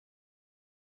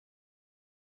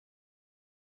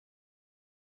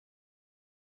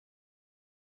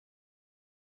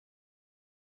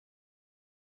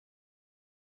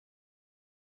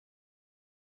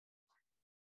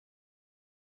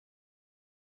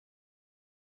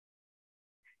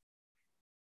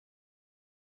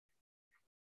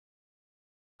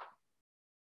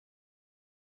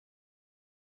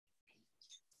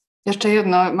Jeszcze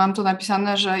jedno, mam tu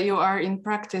napisane, że you are in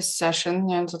practice session.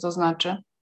 Nie wiem, co to znaczy.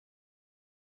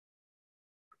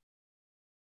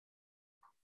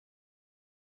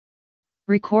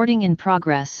 Recording in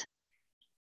progress.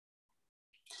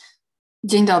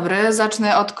 Dzień dobry,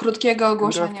 zacznę od krótkiego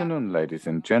ogłoszenia. Good afternoon, ladies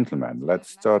and gentlemen.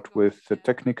 Let's start with the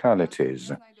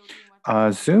technicalities.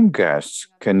 Our Zoom guests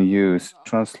can use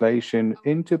translation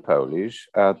into Polish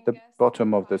at the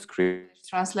bottom of the screen.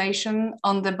 Translation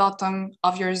on the bottom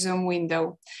of your Zoom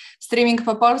window. Streaming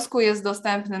po polsku jest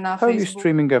dostępny na Polish Facebook.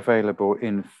 streaming available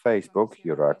in Facebook,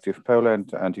 Euractiv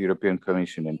Poland, and European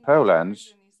Commission in Poland.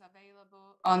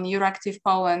 On Euractiv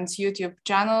Poland's YouTube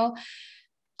channel.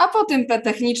 A po tym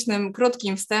technicznym,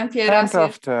 krótkim wstępie And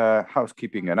after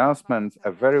housekeeping announcements,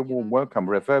 a very warm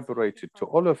welcome reverberated to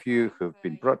all of you who've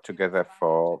been brought together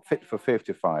for Fit for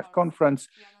 55 conference.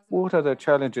 What are the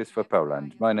challenges for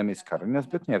Poland? My name is Karina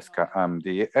Zbytniewska. I'm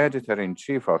the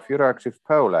editor-in-chief of Euractiv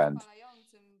Poland.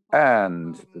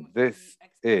 And this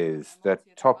is the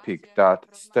topic that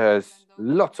stirs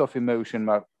lots of emotion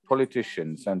among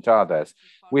politicians and others.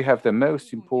 We have the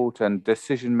most important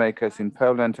decision makers in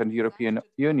Poland and European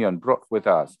Union brought with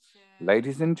us.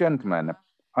 Ladies and gentlemen,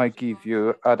 I give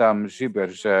you Adam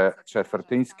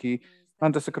Żyberz-Czetwertyński,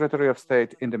 Undersecretary of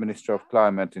State in the Ministry of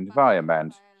Climate and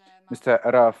Environment, Mr.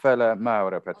 Raffaele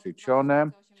Mauro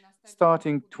Petriccione,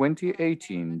 starting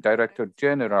 2018, Director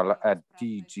General at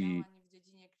DG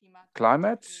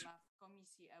Climate.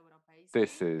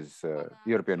 This is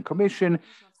European Commission.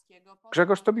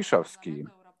 Grzegorz Tobiszowski,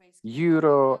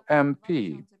 Euro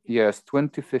MP, years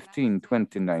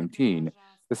 2015-2019,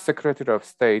 the Secretary of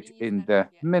State in the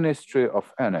Ministry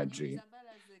of Energy.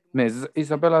 Ms.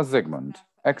 Izabela Zygmunt,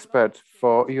 expert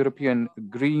for European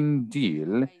Green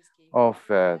Deal of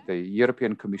the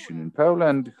European Commission in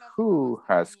Poland, who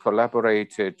has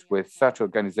collaborated with such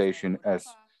organization as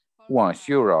Once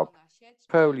Europe,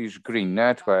 Polish Green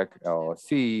Network, or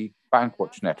CE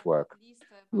Bankwatch Network.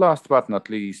 Last but not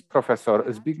least, Professor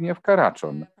Zbigniew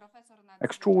Karaczun,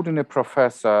 extraordinary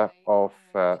professor of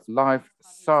Life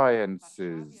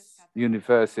Sciences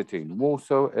University in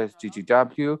Warsaw,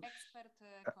 SGGW,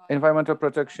 Environmental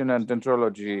Protection and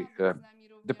Dendrology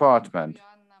Department.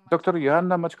 Dr.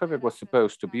 Joanna Maćkowiak was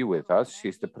supposed to be with us.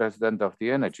 She's the president of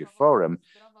the Energy Forum.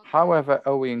 However,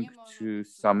 owing to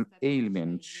some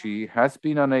ailment, she has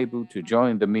been unable to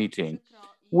join the meeting.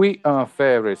 We are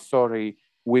very sorry.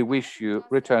 We wish you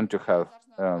return to health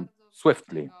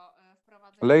swiftly.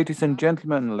 Ladies and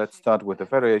gentlemen, let's start with a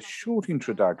very short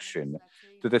introduction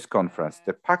to this conference.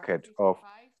 The packet of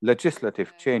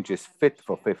legislative changes Fit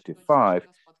for 55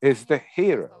 is the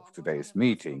hero of today's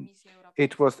meeting.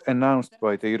 It was announced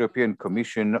by the European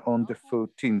Commission on the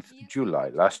 14th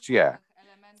July last year.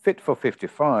 Fit for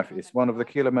 55 is one of the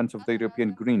key elements of the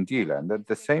European Green Deal and at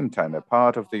the same time a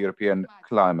part of the European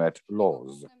climate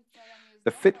laws. The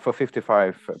Fit for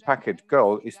 55 package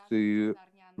goal is to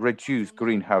reduce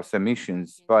greenhouse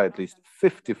emissions by at least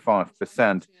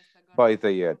 55% by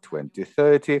the year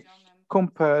 2030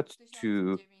 compared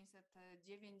to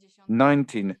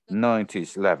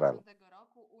 1990s level.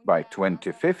 By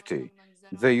 2050,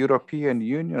 the European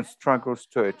Union struggles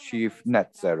to achieve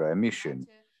net zero emission.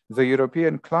 The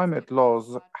European climate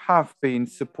laws have been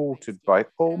supported by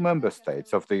all member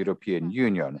states of the European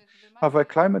Union. However,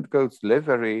 climate goals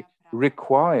delivery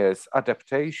requires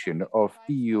adaptation of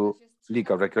EU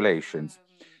legal regulations.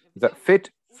 The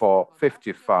Fit for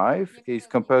 55 is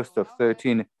composed of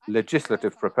 13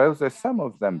 legislative proposals, some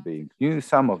of them being new,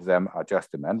 some of them are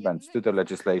just amendments to the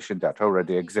legislation that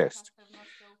already exists.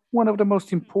 One of the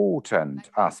most important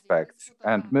aspects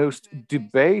and most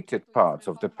debated parts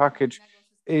of the package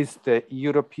is the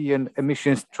European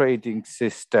Emissions Trading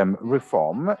System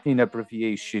reform, in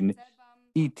abbreviation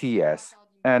ETS,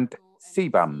 and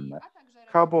CBAM,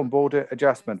 Carbon Border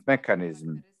Adjustment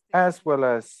Mechanism, as well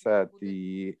as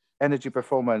the Energy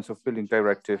Performance of Building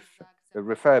Directive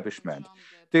refurbishment.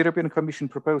 The European Commission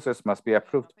proposals must be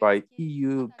approved by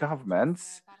EU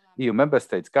governments, EU member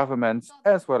states governments,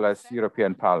 as well as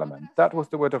European Parliament. That was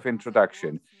the word of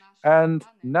introduction. And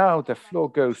now the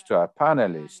floor goes to our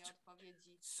panelists.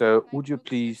 So would you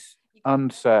please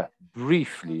answer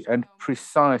briefly and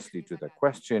precisely to the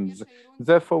questions?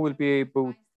 Therefore, we'll be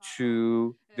able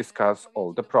to discuss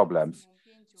all the problems.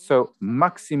 So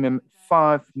maximum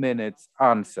 5 minutes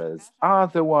answers.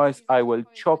 Otherwise, I will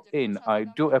chop in. I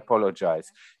do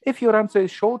apologize. If your answer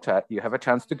is shorter, you have a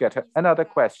chance to get another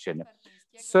question.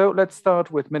 So let's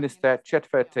start with Minister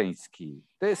Czetwertyński.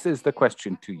 This is the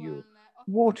question to you.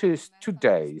 What is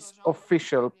today's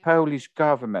official Polish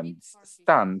government's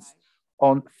stance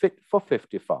on Fit for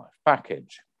 55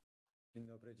 package?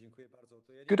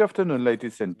 Good afternoon,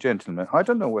 ladies and gentlemen. I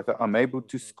don't know whether I'm able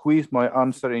to squeeze my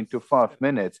answer into 5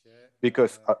 minutes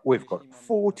because we've got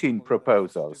 14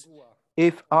 proposals.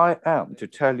 If I am to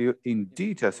tell you in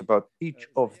details about each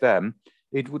of them,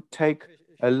 it would take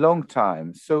a long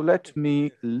time. So let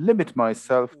me limit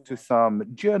myself to some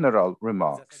general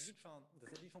remarks.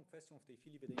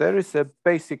 There is a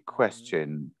basic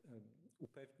question.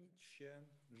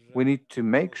 We need to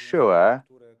make sure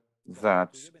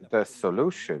that the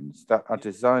solutions that are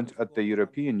designed at the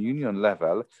European Union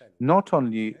level, not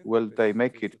only will they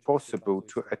make it possible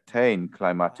to attain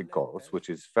climatic goals, which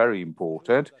is very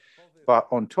important, but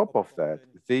on top of that,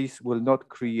 these will not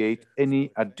create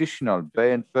any additional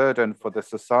burden for the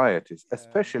societies,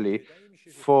 especially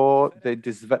for the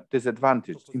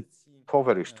disadvantaged,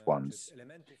 impoverished ones.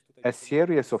 A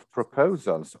series of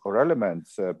proposals or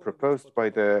elements proposed by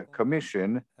the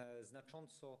Commission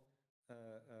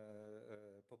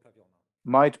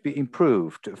might be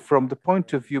improved from the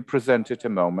point of view presented a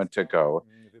moment ago.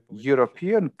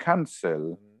 European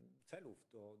Council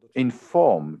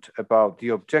informed about the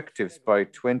objectives by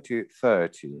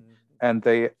 2030, and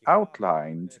they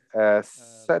outlined a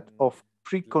set of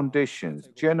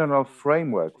preconditions, general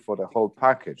framework for the whole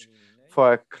package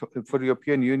for the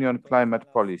European Union climate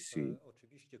policy.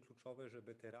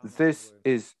 This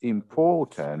is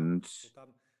important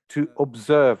to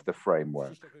observe the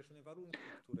framework,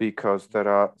 because there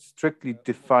are strictly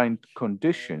defined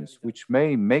conditions which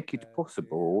may make it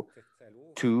possible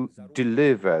to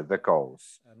deliver the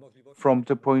goals. From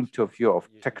the point of view of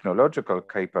technological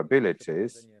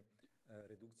capabilities,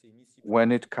 when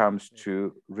it comes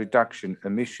to reduction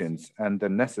emissions and the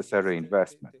necessary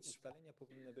investments.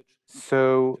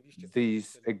 So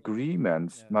these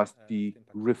agreements must be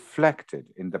reflected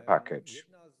in the package.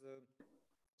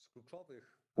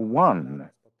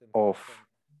 One of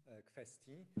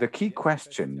the key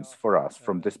questions for us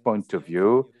from this point of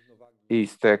view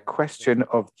is the question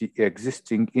of the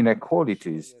existing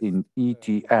inequalities in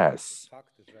ETS.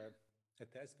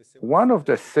 One of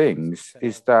the things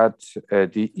is that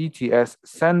the ETS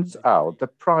sends out the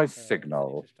price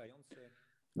signal.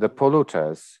 The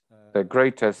polluters, the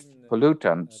greatest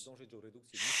pollutants,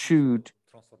 should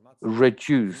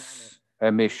reduce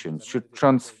emissions, should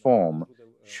transform,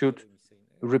 should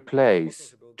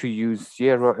replace, to use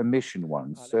zero emission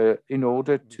ones in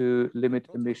order to limit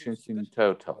emissions in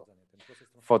total.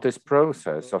 For this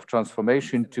process of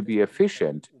transformation to be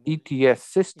efficient, ETS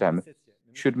system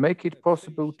should make it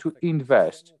possible to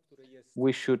invest.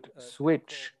 We should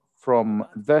switch from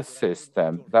the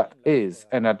system that is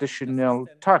an additional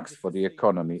tax for the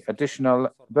economy, additional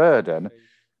burden,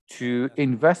 to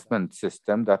investment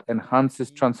system that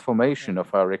enhances transformation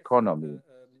of our economy.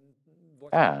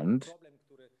 And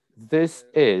this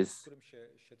is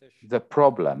the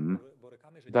problem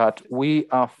that we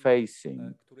are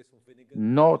facing.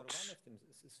 Not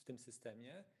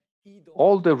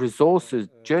all the resources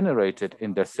generated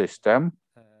in the system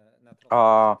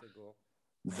are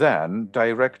then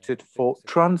directed for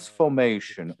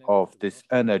transformation of this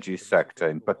energy sector,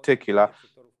 in particular,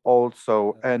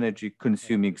 also energy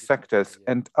consuming sectors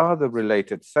and other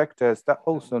related sectors that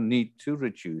also need to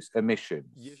reduce emissions.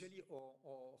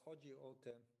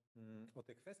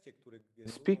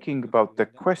 Speaking about the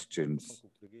questions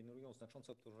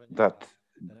that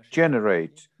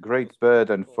generate great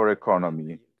burden for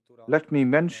economy, let me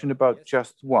mention about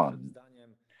just one.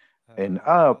 In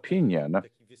our opinion,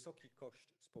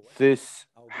 this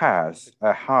has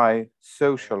a high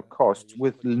social cost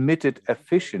with limited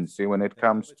efficiency when it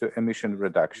comes to emission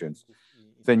reductions.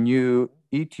 The new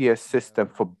ETS system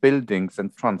for buildings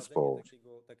and transport.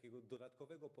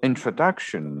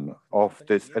 Introduction of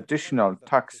this additional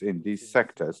tax in these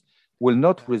sectors will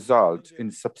not result in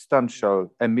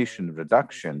substantial emission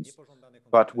reductions,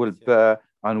 but will bear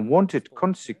unwanted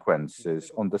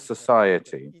consequences on the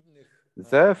society.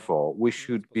 Therefore, we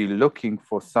should be looking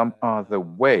for some other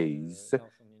ways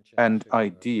and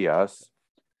ideas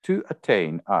to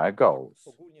attain our goals.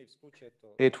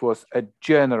 It was a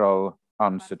general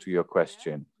answer to your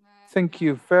question. Thank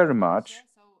you very much.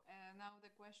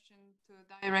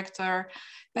 Director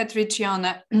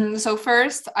Petriccione. So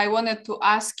first, I wanted to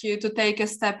ask you to take a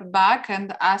step back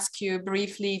and ask you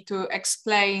briefly to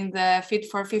explain the Fit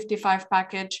for 55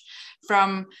 package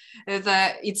from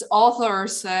its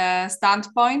author's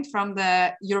standpoint, from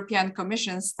the European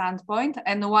Commission standpoint,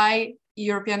 and why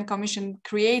European Commission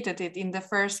created it in the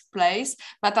first place.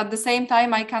 But at the same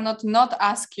time, I cannot not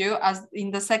ask you, as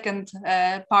in the second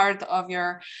part of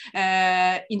your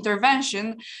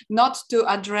intervention, not to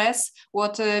address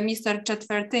what Mr.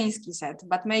 Czetwertyński said.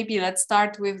 But maybe let's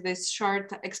start with this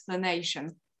short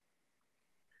explanation.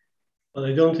 Well,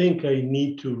 I don't think I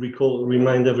need to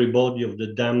remind everybody of the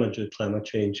damage that climate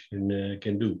change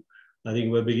can do. I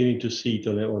think we're beginning to see it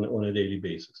on a daily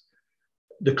basis.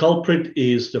 The culprit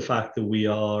is the fact that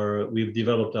we've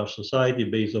developed our society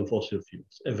based on fossil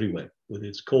fuels everywhere, whether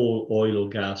it's coal, oil, or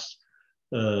gas,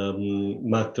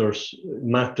 matters,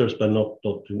 but not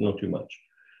too much.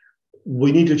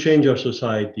 We need to change our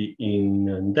society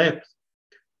in depth.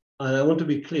 And I want to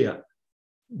be clear,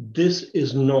 this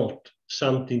is not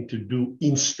something to do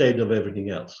instead of everything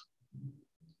else.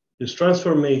 This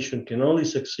transformation can only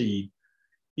succeed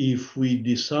if we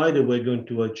decide that we're going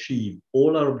to achieve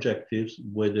all our objectives,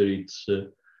 whether it's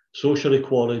social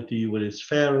equality, whether it's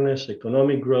fairness,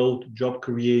 economic growth, job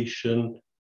creation,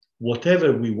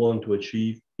 whatever we want to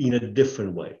achieve in a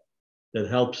different way that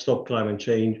helps stop climate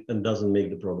change and doesn't make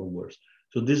the problem worse.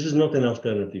 So this is not an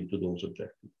alternative to those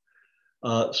objectives.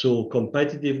 So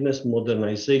competitiveness,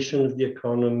 modernization of the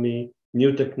economy,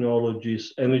 new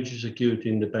technologies, energy security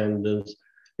independence,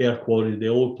 air quality, they're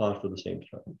all part of the same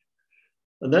strategy.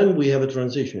 And then we have a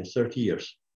transition, it's 30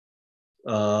 years.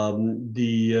 The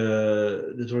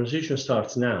transition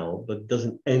starts now, but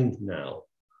doesn't end now.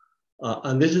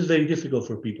 And this is very difficult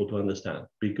for people to understand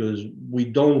because we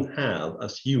don't have,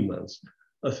 as humans,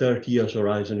 a 30 years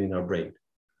horizon in our brain.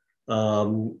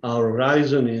 Our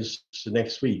horizon is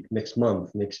next week, next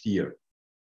month, next year.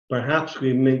 Perhaps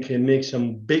we can make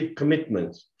some big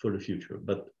commitments for the future,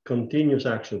 but continuous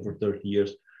action for 30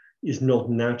 years is not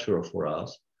natural for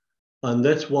us. And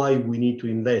that's why we need to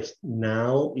invest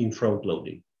now in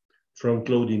front-loading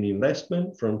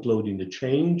investment, front-loading the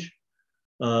change,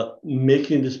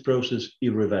 making this process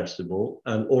irreversible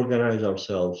and organize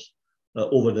ourselves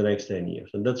over the next 10 years.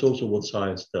 And that's also what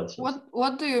science tells us.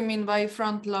 What do you mean by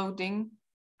front-loading?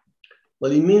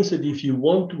 Well, it means that if you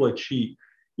want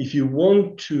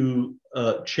to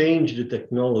change the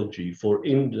technology for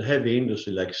the heavy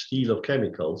industry like steel or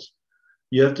chemicals,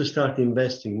 you have to start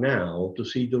investing now to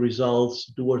see the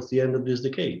results towards the end of this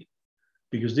decade,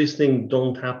 because these things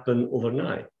don't happen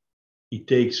overnight. It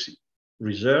takes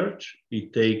research,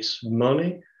 it takes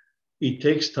money, it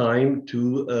takes time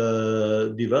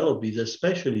to develop it,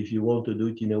 especially if you want to do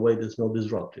it in a way that's not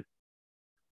disruptive.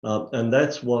 And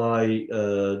that's why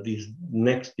this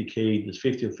next decade, this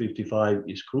 50 or 55,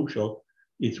 is crucial.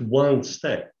 It's one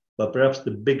step, but perhaps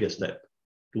the biggest step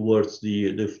towards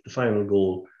the final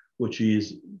goal, which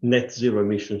is net zero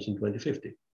emissions in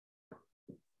 2050.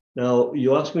 Now,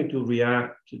 you asked me to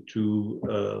react to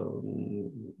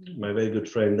my very good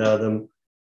friend Adam.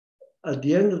 At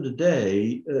the end of the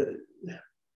day,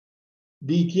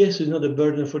 the ETS is not a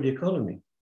burden for the economy.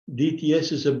 The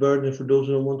ETS is a burden for those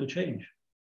who don't want to change.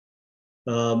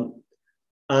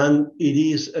 And it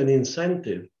is an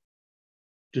incentive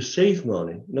to save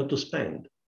money, not to spend.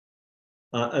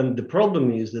 And the problem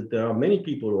is that there are many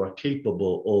people who are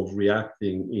capable of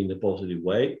reacting in a positive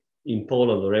way, in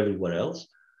Poland or everywhere else.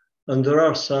 And there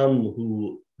are some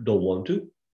who don't want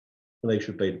to, and they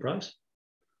should pay the price.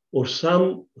 Or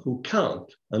some who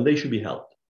can't, and they should be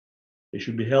helped. They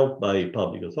should be helped by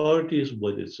public authorities,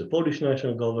 whether it's the Polish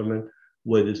national government,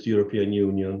 whether it's the European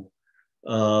Union.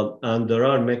 And there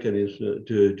are mechanisms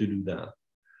to do that.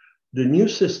 The new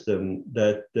system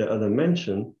that Adam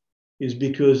mentioned is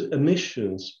because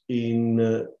emissions in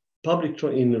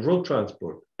road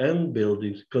transport and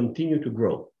buildings continue to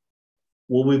grow.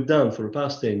 What we've done for the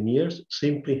past 10 years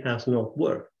simply has not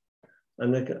worked.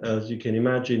 And as you can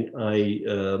imagine, I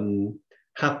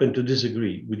happen to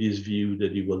disagree with his view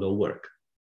that it will not work.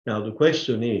 Now, the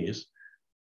question is,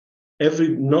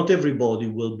 not everybody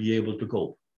will be able to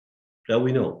cope. That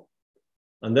we know.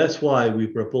 And that's why we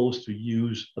propose to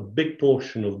use a big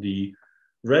portion of the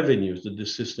revenues that the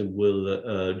system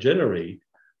will generate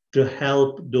to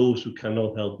help those who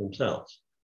cannot help themselves.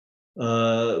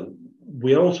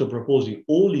 We are also proposing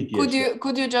all ETS.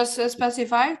 Could you just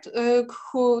specify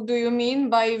who do you mean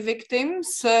by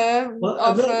victims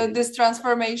of this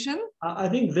transformation? I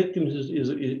think victims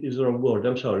is the wrong word.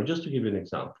 I'm sorry, just to give you an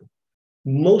example.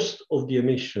 Most of the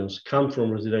emissions come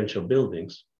from residential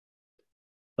buildings.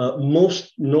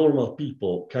 Most normal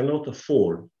people cannot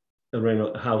afford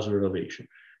a house renovation.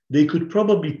 They could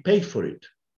probably pay for it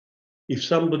if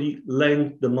somebody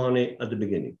lent the money at the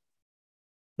beginning.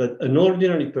 But an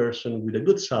ordinary person with a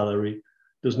good salary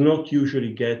does not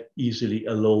usually get easily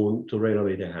a loan to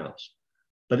renovate a house.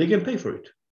 But they can pay for it,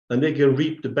 and they can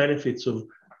reap the benefits of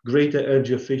greater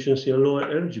energy efficiency and lower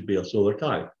energy bills over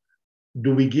time.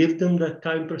 Do we give them that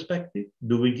time perspective?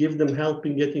 Do we give them help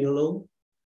in getting a loan?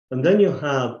 And then you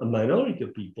have a minority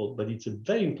of people, but it's a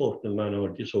very important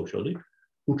minority socially,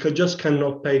 who just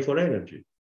cannot pay for energy.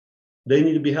 They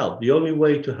need to be helped. The only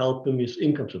way to help them is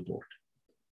income support.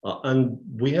 And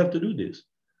we have to do this.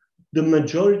 The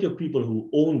majority of people who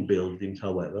own buildings,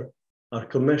 however, are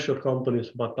commercial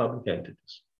companies but public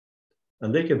entities.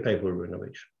 And they can pay for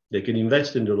renovation. They can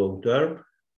invest in the long term.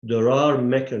 There are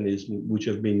mechanisms which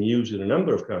have been used in a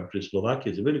number of countries.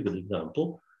 Slovakia is a very good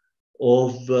example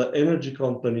of energy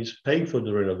companies paying for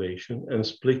the renovation and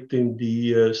splitting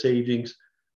the savings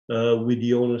with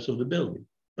the owners of the building.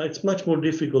 But it's much more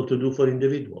difficult to do for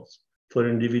individuals, for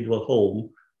an individual home,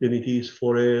 than it is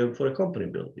for a company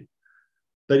building.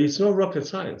 But it's not rocket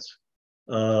science.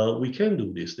 We can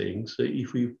do these things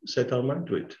if we set our mind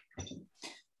to it.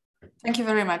 Thank you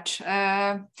very much.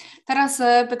 Teraz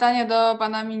pytanie do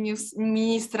pana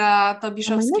ministra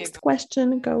Tobiszowskiego. My next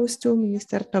question goes to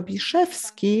Minister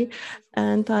Tobiszewski,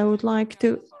 and I would like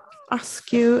to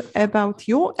ask you about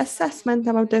your assessment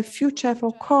about the future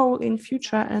for coal in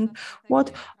future and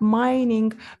what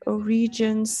mining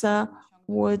regions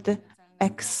would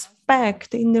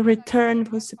expect in return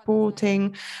for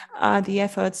supporting the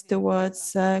efforts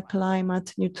towards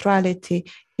climate neutrality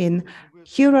in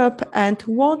Europe, and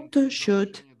what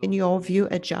should, in your view,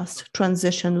 a just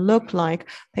transition look like?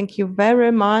 Thank you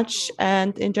very much.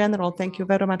 And in general, thank you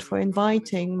very much for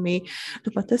inviting me to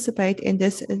participate in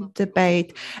this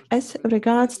debate. As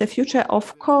regards the future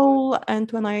of coal,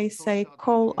 and when I say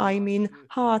coal, I mean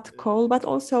hard coal, but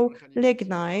also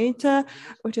lignite,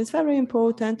 which is very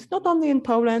important, not only in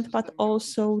Poland, but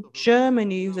also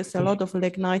Germany uses a lot of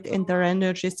lignite in their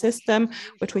energy system,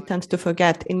 which we tend to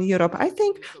forget in Europe. I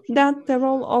think that the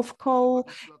role of coal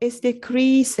is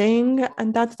decreasing,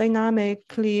 and that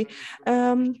dynamically.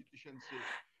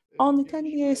 Only 10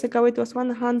 years ago, it was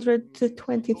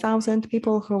 120,000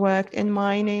 people who worked in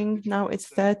mining. Now it's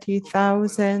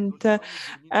 30,000.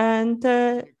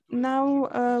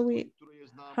 Now we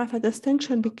have a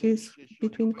distinction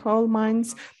between coal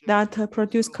mines that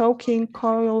produce coking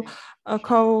coal,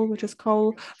 which is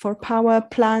coal for power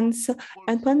plants.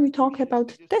 And when we talk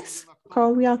about this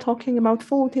coal, we are talking about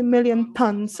 40 million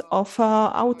tons of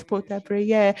output every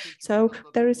year. So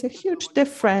there is a huge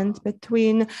difference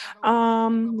between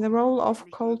the role of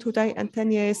coal today and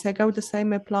 10 years ago. The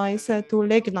same applies to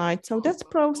lignite. So this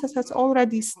process has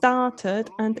already started,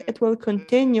 and it will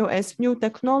continue as new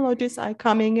technologies are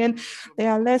coming in. They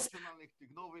are less.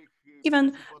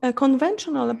 Even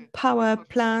conventional power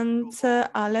plants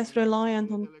are less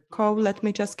reliant on coal. Let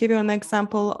me just give you an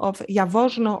example of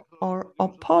Jaworzno or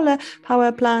Opole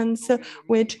power plants,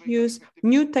 which use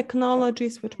new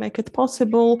technologies which make it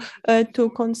possible to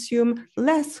consume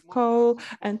less coal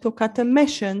and to cut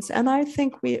emissions. And I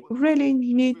think we really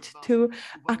need to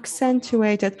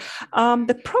accentuate it.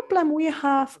 The problem we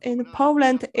have in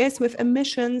Poland is with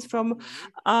emissions from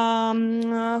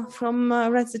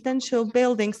residential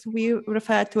buildings. We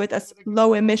refer to it as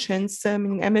low emissions,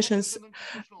 emissions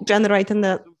generated in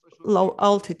the low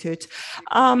altitude,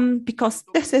 because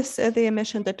this is the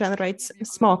emission that generates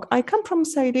smog. I come from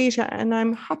Silesia, and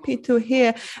I'm happy to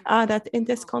hear that in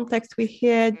this context we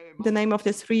hear the name of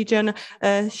this region,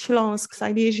 Śląsk,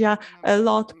 Silesia, a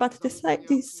lot, but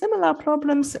these similar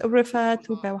problems refer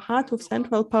to Bełchatów,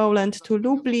 central Poland, to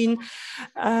Lublin,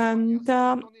 and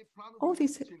all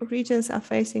these regions are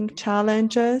facing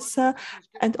challenges,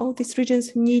 and all these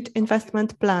regions need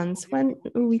investment plans. When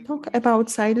we talk about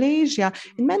Silesia,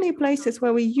 in many places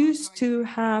where we used to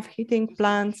have heating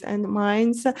plants and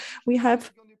mines, we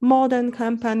have modern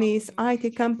companies,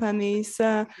 IT companies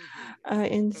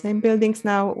in the same buildings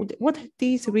now. What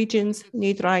these regions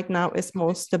need right now is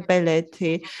more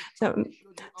stability.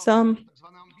 So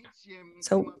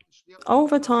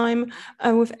over time,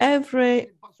 with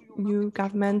every new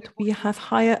government, we have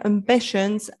higher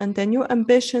ambitions, and the new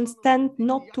ambitions tend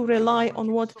not to rely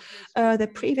on what the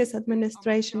previous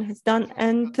administration has done,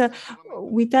 and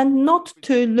we tend not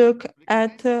to look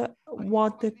at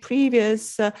what the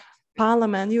previous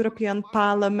European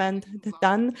Parliament had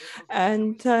done,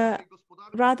 and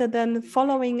rather than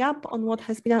following up on what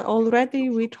has been done already,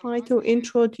 we try to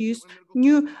introduce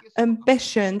new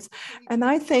ambitions. And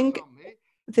I think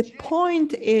the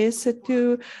point is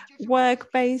to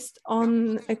work based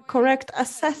on a correct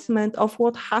assessment of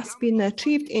what has been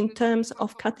achieved in terms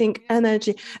of cutting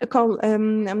energy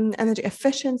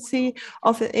efficiency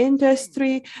of the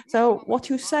industry. So what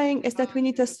you're saying is that we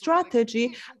need a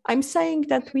strategy. I'm saying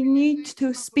that we need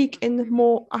to speak in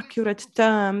more accurate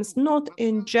terms, not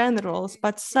in generals,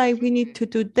 but say we need to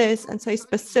do this and say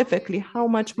specifically how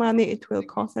much money it will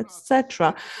cost,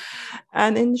 etc.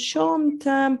 And in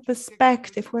short-term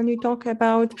perspective, when you talk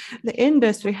about the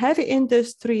industry, heavy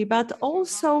industry, but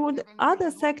also the other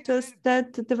sectors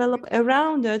that develop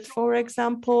around it, for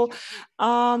example,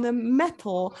 the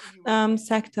metal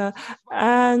sector.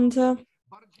 And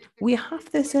we have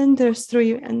this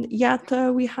industry, and yet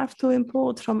we have to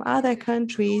import from other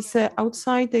countries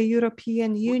outside the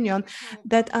European Union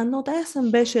that are not as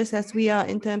ambitious as we are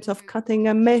in terms of cutting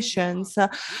emissions.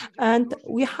 And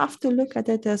we have to look at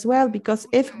it as well, because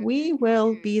if we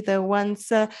will be the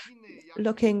ones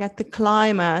looking at the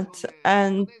climate,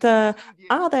 and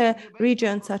other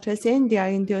regions such as India,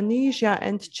 Indonesia,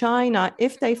 and China,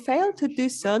 if they fail to do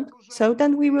so,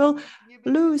 then we will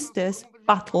lose this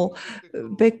battle,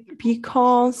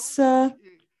 because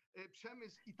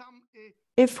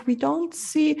if we don't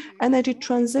see energy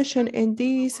transition in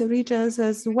these regions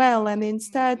as well, and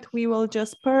instead we will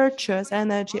just purchase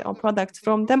energy or products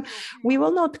from them, we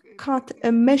will not cut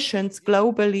emissions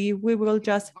globally, we will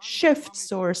just shift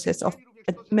sources of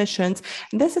emissions.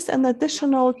 This is an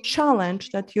additional challenge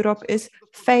that Europe is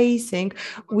facing.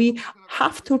 We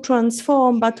have to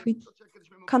transform, but we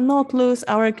cannot lose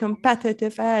our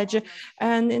competitive edge.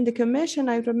 And in the Commission,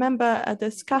 I remember a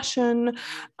discussion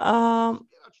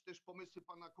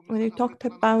when you talked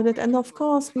about it. And of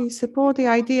course, we support the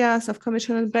ideas of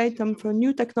Commissioner Breton for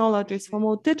new technologies, for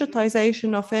more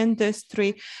digitization of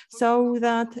industry, so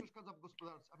that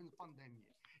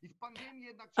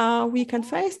we can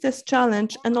face this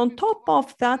challenge. And on top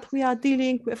of that, we are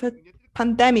dealing with a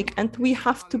pandemic, and we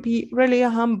have to be really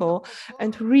humble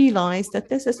and realize that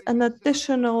this is an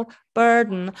additional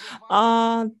burden,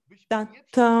 that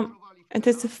it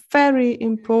is very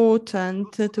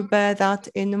important to bear that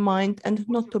in mind and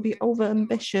not to be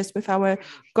over-ambitious with our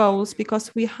goals,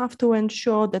 because we have to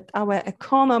ensure that our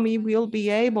economy will be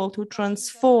able to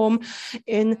transform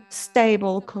in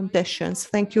stable conditions.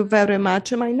 Thank you very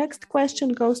much. My next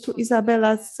question goes to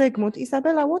Izabela Zygmunt.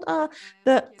 Izabela, what are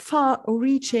the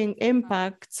far-reaching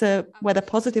impacts, whether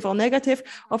positive or negative,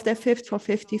 of the Fit for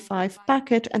 55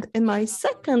 package? And in my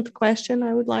second question,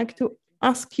 I would like to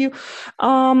ask you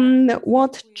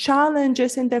what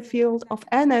challenges in the field of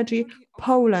energy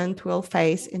Poland will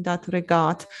face in that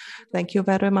regard. Thank you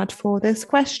very much for this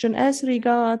question. As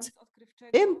regards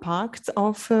impacts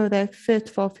of the Fit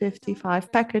for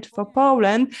 55 package for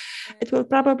Poland, it will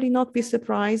probably not be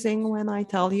surprising when I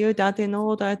tell you that in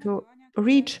order to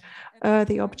reach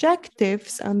the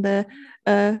objectives and the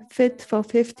Fit for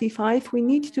 55, we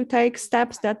need to take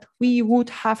steps that we would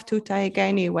have to take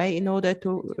anyway in order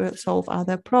to solve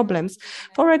other problems.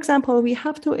 For example, we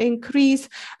have to increase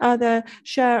the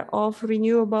share of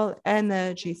renewable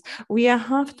energies. We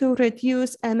have to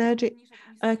reduce energy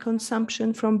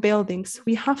consumption from buildings.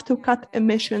 We have to cut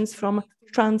emissions from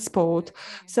transport.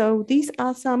 So these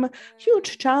are some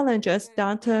huge challenges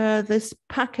that this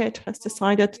package has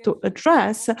decided to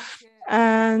address,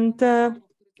 and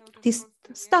these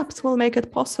steps will make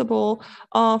it possible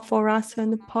for us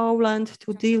in Poland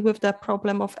to deal with the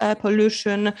problem of air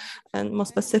pollution, and more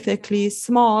specifically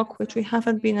smog, which we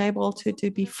haven't been able to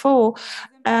do before.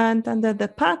 And under the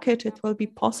package, it will be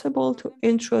possible to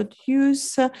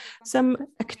introduce some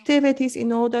activities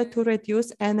in order to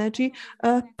reduce energy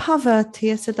poverty.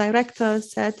 As the director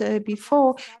said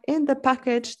before, in the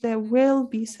package, there will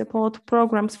be support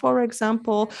programs, for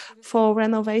example, for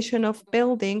renovation of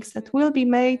buildings that will be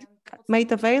made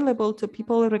available to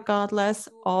people regardless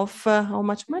of how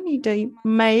much money they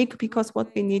make, because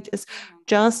what we need is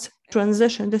just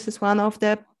transition. This is one of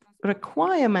the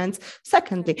requirements.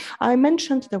 Secondly, I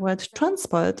mentioned the word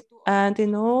transport, and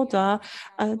in order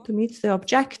to meet the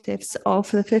objectives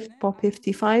of the Fit for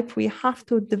 55, we have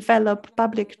to develop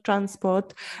public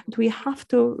transport.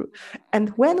 And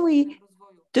when we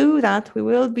do that, we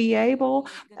will be able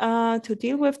to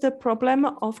deal with the problem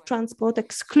of transport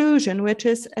exclusion, which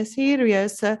is a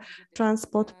serious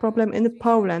transport problem in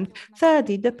Poland.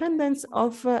 Thirdly, dependence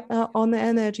on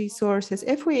energy sources.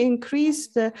 If we increase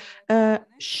the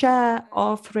share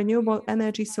of renewable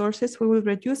energy sources, we will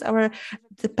reduce our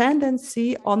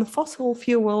dependency on fossil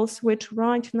fuels, which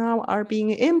right now are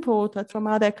being imported from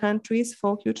other countries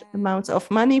for huge amounts of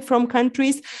money, from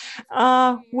countries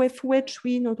with which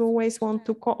we not always want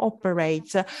to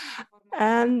cooperate.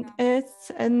 And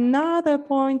it's another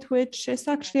point, which is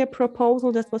actually a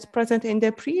proposal that was present in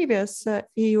the previous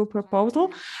EU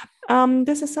proposal.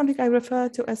 This is something I refer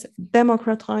to as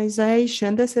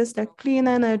democratization. This is the Clean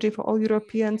Energy for All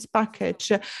Europeans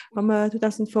package from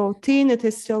 2014. It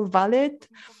is still valid.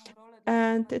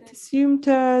 And it assumed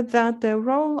that the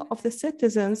role of the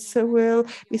citizens will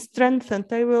be strengthened.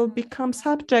 They will become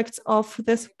subjects of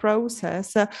this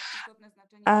process.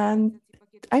 And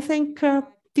I think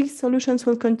these solutions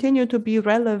will continue to be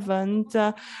relevant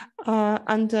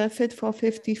under Fit for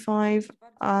 55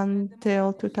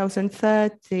 until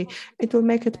 2030. It will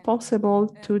make it possible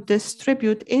to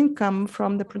distribute income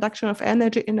from the production of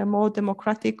energy in a more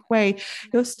democratic way.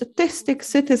 Your statistic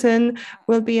citizen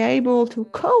will be able to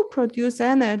co-produce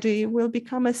energy, will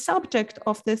become a subject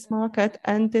of this market,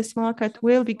 and this market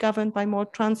will be governed by more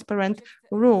transparent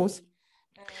rules.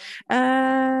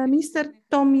 Minister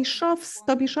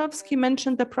Tobiszowski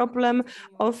mentioned the problem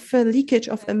of leakage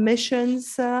of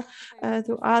emissions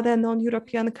to other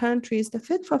non-European countries. The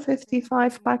Fit for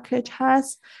 55 package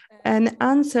has an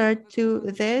answer to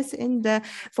this in the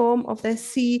form of the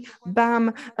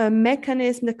CBAM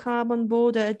mechanism, the carbon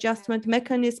border adjustment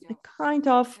mechanism, a kind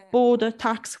of border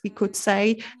tax, we could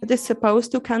say, that is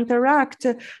supposed to counteract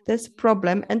this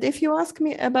problem. And if you ask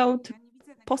me about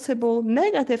possible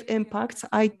negative impacts,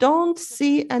 I don't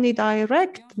see any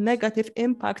direct negative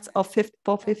impacts of Fit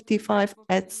for 55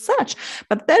 as such,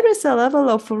 but there is a level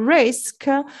of risk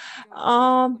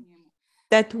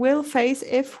that we'll face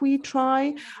if we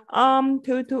try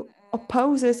to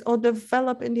oppose this or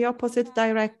develop in the opposite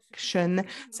direction.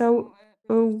 So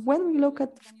when we look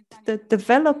at the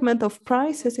development of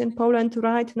prices in Poland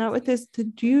right now, it is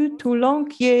due to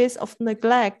long years of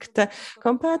neglect.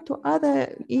 Compared to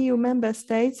other EU member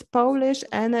states, Polish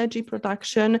energy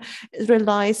production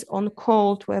relies on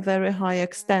coal to a very high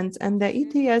extent, and the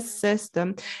ETS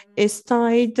system is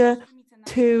tied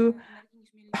to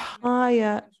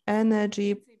higher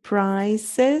energy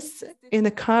prices in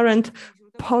the current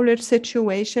Polish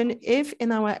situation. If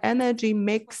in our energy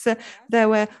mix there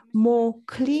were more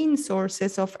clean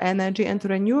sources of energy and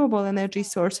renewable energy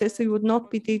sources, we would not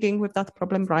be dealing with that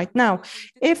problem right now.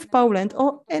 If Poland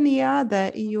or any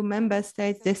other EU member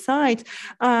state decide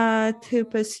to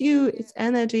pursue its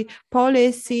energy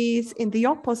policies in the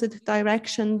opposite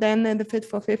direction than the Fit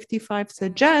for 55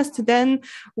 suggests, then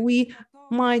we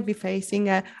might be facing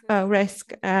a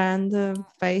risk and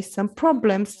face some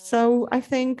problems. So I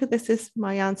think this is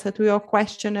my answer to your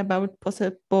question about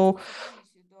possible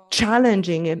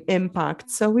challenging impact.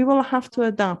 So we will have to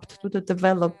adapt to the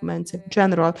developments in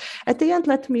general. At the end,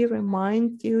 let me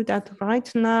remind you that right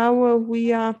now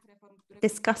we are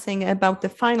discussing about the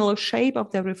final shape of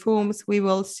the reforms we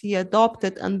will see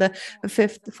adopted under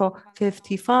Fit for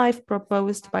 55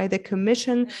 proposed by the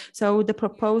Commission. So the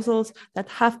proposals that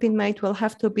have been made will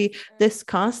have to be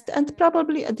discussed and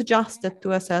probably adjusted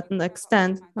to a certain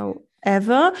extent.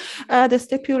 However, the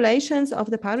stipulations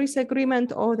of the Paris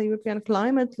Agreement or the European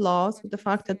climate laws, the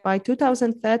fact that by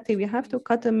 2030 we have to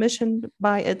cut emissions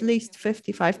by at least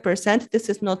 55%, this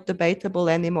is not debatable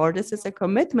anymore. This is a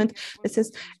commitment, this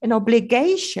is an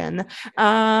obligation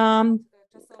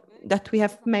that we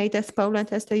have made as Poland,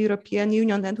 as the European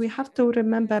Union, and we have to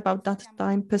remember about that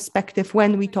time perspective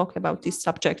when we talk about these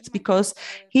subjects, because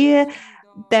here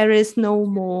there is no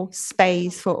more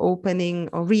space for opening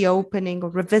or reopening or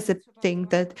revisiting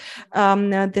that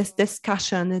this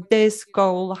discussion. This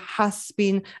goal has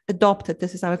been adopted.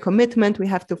 This is our commitment. We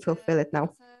have to fulfill it now.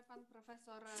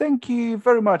 Thank you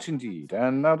very much indeed.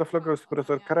 And now the floor goes to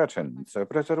Professor Karecin. So,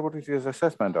 Professor, what is your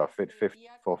assessment of Fit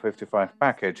for 55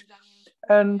 package?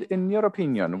 And in your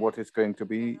opinion, what is going to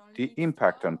be the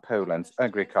impact on Poland's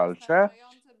agriculture?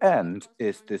 And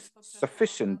is this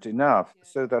sufficient enough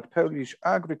so that Polish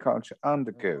agriculture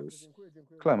undergoes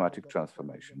climatic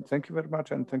transformation? Thank you very much,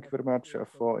 and thank you very much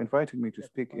for inviting me to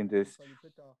speak in this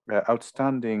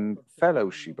outstanding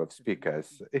fellowship of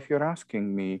speakers. If you're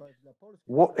asking me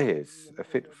what is a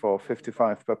Fit for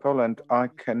 55 for Poland, I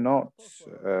cannot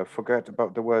forget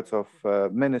about the words of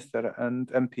Minister and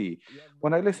MP.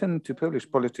 When I listen to Polish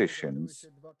politicians,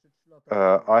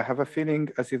 I have a feeling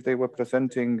as if they were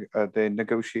presenting the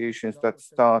negotiations that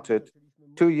started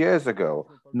 2 years ago,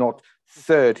 not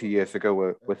 30 years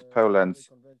ago, with Poland's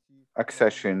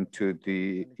accession to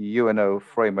the UNO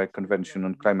Framework Convention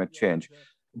on Climate Change.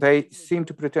 They seem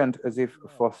to pretend as if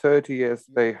for 30 years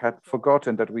they had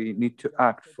forgotten that we need to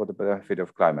act for the benefit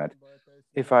of climate.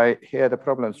 If I hear the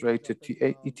problems related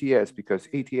to ETS, because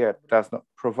ETS does not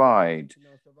provide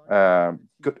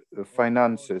good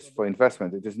finances for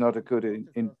investment, it is not a good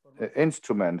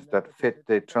instrument that fit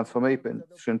the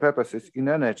transformation purposes in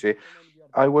energy,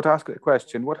 I would ask a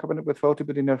question: what happened with 40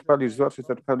 billion of Polish zlotys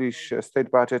that Polish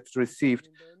state budget received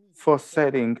for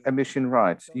selling emission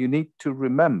rights? You need to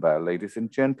remember, ladies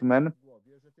and gentlemen,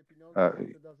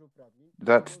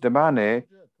 that the money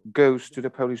goes to the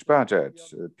Polish budget.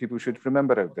 People should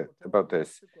remember about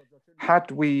this.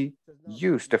 Had we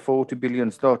used the 40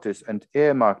 billion zlotys and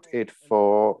earmarked it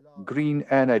for green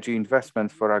energy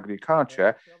investments for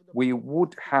agriculture, we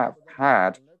would have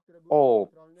had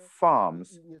all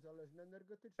farms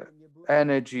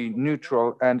energy neutral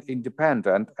and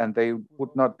independent, and they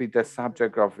would not be the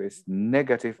subject of this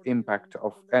negative impact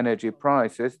of energy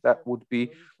prices, that would be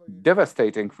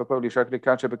devastating for Polish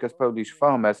agriculture, because Polish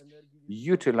farmers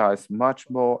utilize much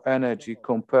more energy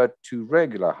compared to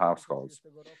regular households.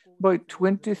 By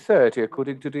 2030,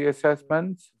 according to the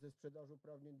assessments,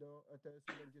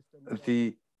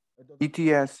 the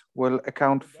ETS will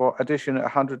account for additional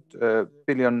 100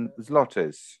 billion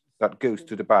zlotys that goes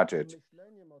to the budget.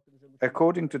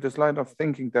 According to this line of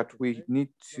thinking that we need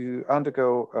to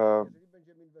undergo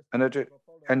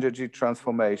energy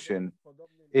transformation,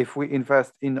 if we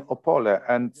invest in Opole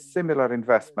and similar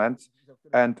investments,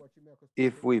 and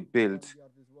if we build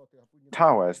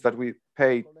towers that we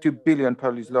pay 2 billion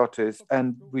Polish zlotys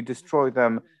and we destroy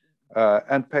them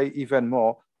and pay even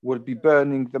more, we'll be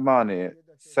burning the money,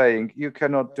 saying you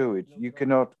cannot do it, you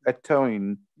cannot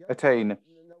attain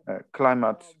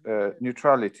climate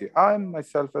neutrality. I'm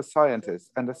myself a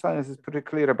scientist, and the science is pretty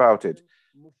clear about it.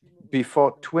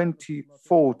 Before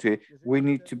 2040, we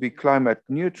need to be climate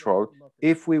neutral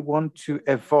if we want to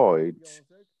avoid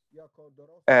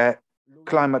a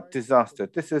climate disaster.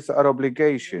 This is our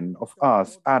obligation of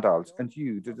us, adults, and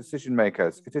you, the decision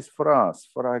makers. It is for us,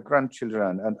 for our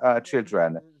grandchildren and our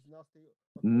children.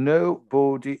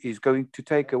 Nobody is going to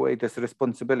take away this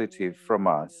responsibility from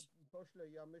us.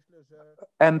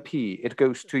 MP, it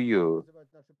goes to you.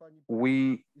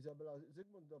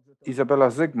 Isabella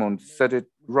Zygmunt said it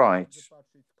right.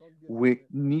 We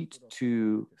need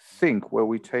to think where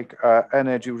we take our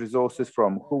energy resources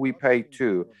from, who we pay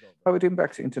to, how it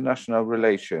impacts international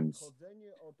relations.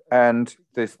 And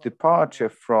this departure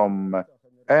from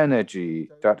energy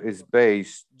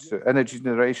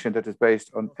generation that is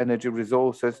based on energy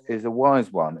resources is a wise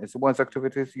one. It's a wise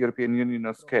activity at European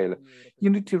Union scale. You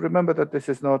need to remember that this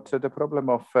is not the problem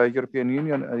of European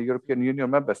Union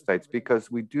member states, because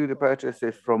we do the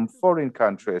purchases from foreign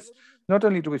countries. Not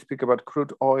only do we speak about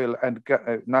crude oil and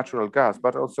natural gas,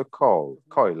 but also coal.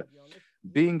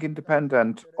 Being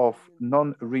independent of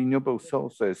non-renewable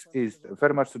sources is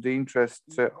very much to the interest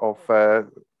of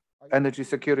energy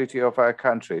security of our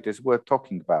country. It is worth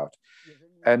talking about.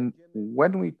 And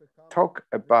when we talk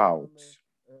about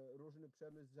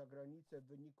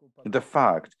the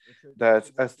fact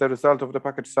that as the result of the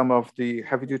package, some of the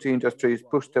heavy-duty industry is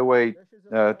pushed away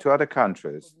to other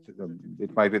countries,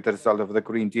 it might be the result of the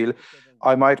Green Deal,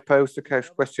 I might pose the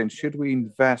question, should we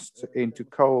invest into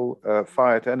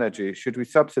coal-fired energy? Should we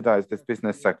subsidize this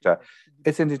business sector?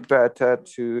 Isn't it better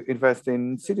to invest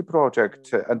in city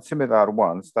projects and similar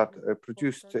ones that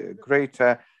produced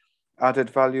greater added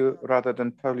value rather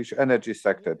than Polish energy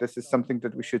sector? This is something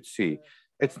that we should see.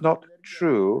 It's not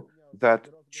true that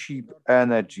cheap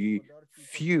energy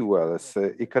fuels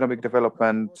economic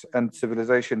development and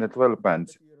civilization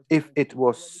development. If it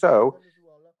was so,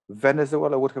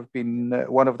 Venezuela would have been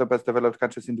one of the best developed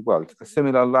countries in the world,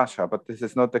 similar Russia, but this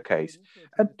is not the case.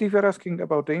 And if you're asking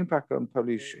about the impact on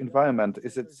Polish environment,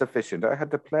 is it sufficient? I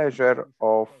had the pleasure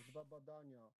of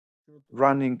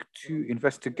running 2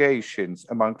 investigations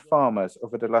among farmers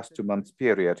over the last 2 months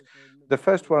period. The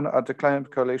first one at the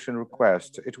Climate Coalition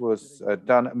request, it was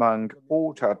done among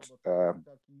orchard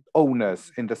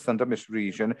owners in the Sandomierz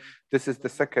region. This is the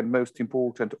second most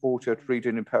important orchard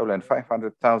region in Poland,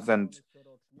 500,000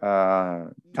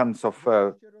 tons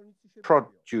of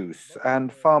produce,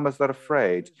 and farmers are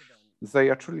afraid. They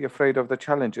are truly afraid of the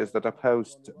challenges that are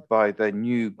posed by the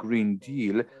new Green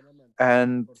Deal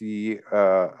and the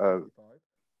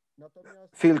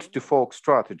field to fork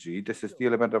strategy. This is the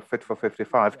element of Fit for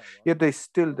 55, yet there's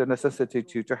still the necessity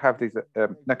to have these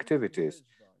activities,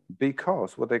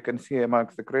 because what they can see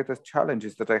amongst the greatest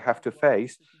challenges that they have to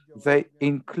face, they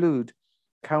include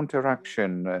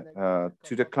counteraction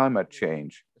to the climate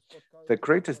change. The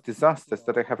greatest disasters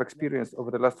that I have experienced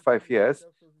over the last 5 years,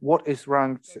 what is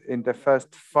ranked in the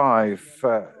first 5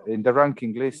 in the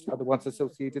ranking list are the ones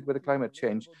associated with the climate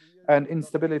change. And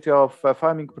instability of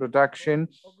farming production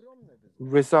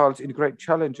results in great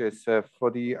challenges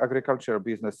for the agricultural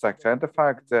business sector. And the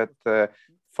fact that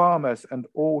farmers and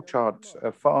orchard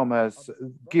farmers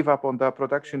give up on their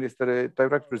production is the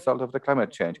direct result of the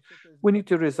climate change. We need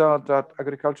to resolve that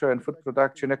agriculture and food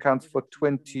production accounts for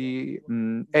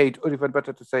 28, or even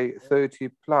better to say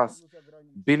 30+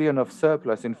 billion of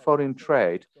surplus in foreign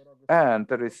trade. And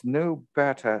there is no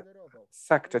better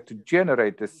sector to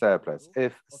generate this surplus.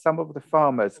 If some of the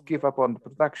farmers give up on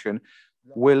production,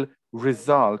 will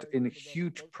result in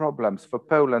huge problems for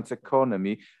Poland's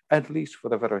economy, at least for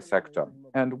the very sector.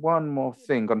 And one more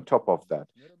thing on top of that.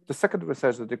 The second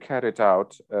research that you carried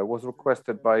out was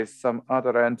requested by some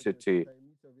other entity.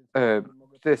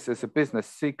 this is a business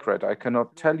secret. I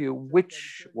cannot tell you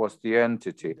which was the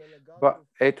entity, but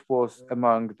it was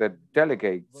among the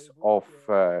delegates of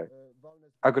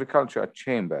agriculture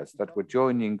chambers that were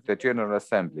joining the General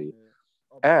Assembly.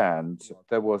 And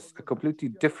there was a completely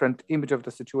different image of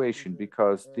the situation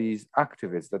because these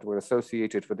activists that were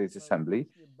associated with this assembly,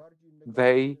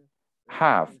 they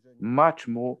have much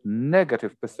more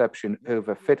negative perception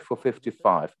over Fit for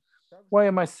 55. Why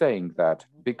am I saying that?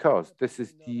 Because this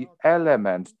is the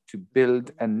element to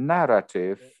build a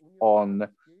narrative on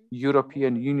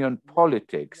European Union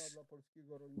politics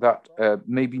that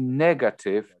may be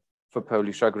negative for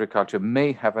Polish agriculture,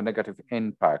 may have a negative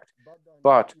impact.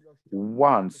 But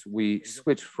once we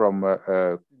switch from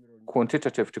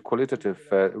quantitative to qualitative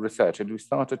research and we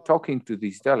started talking to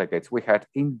these delegates, we had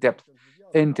in-depth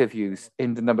interviews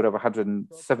in the number of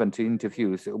 170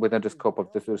 interviews within the scope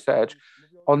of this research.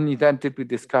 Only then did we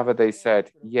discover, they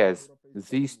said, yes,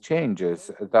 these changes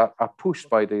that are pushed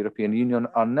by the European Union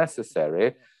are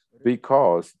necessary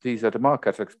because these are the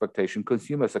market expectations,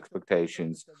 consumers'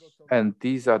 expectations, and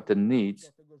these are the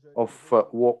needs of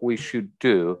what we should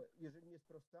do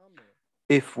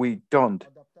if we don't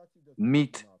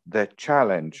meet the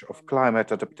challenge of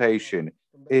climate adaptation.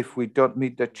 If we don't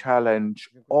meet the challenge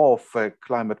of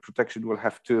climate protection, we'll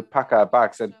have to pack our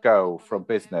bags and go from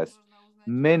business.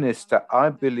 Minister, I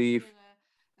believe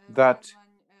that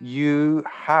you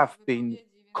have been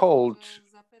called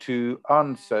to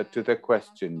answer to the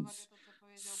questions.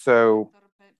 So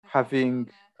having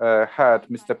heard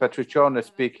Mr. Petriccione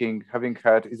speaking, having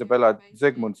heard Isabella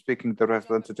Zygmunt speaking, the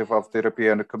representative of the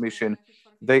European Commission,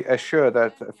 they assure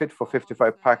that a Fit for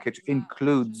 55 package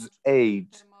includes aid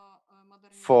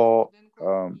for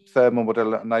thermal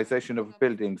modernization of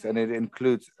buildings, and it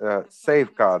includes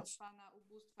safeguards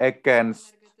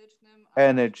against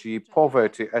energy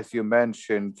poverty, as you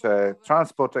mentioned,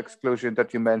 transport exclusion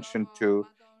that you mentioned too.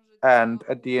 And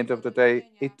at the end of the day,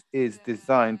 it is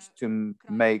designed to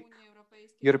make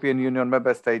European Union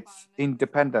member states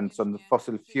independent on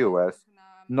fossil fuels,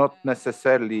 not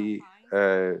necessarily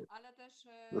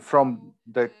from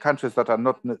the countries that are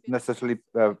not necessarily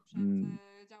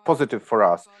positive for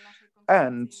us,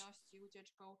 and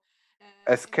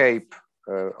escape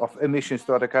of emissions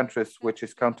to other countries, which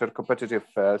is counter-competitive.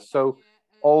 So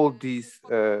all these,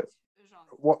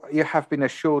 what you have been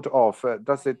assured of,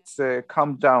 does it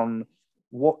come down?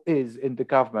 What is in the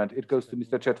government? It goes to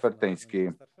Mr.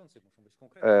 Czetwertyński.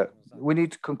 We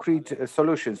need concrete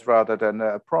solutions rather than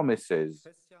promises.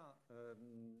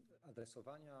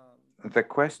 The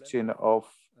question of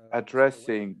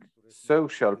addressing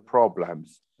social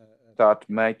problems that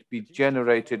might be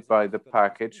generated by the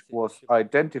package was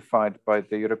identified by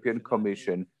the European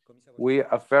Commission. We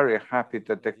are very happy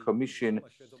that the Commission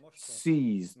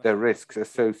sees the risks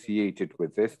associated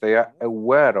with this. They are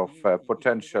aware of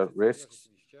potential risks,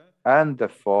 and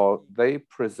therefore they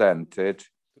presented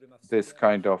this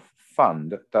kind of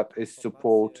fund that is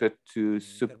supported to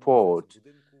support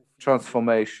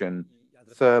transformation,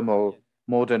 thermal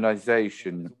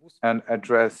modernization, and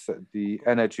address the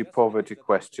energy poverty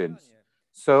questions.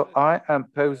 So I am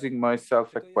posing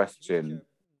myself a question.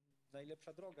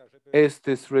 Is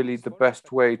this really the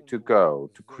best way to go,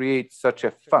 to create such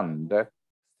a fund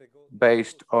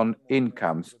based on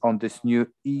incomes on this new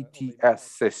ETS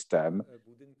system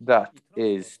that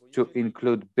is to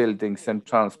include buildings and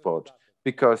transport?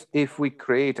 Because if we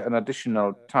create an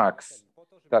additional tax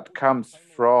that comes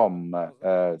from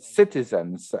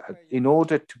citizens in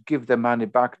order to give the money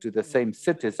back to the same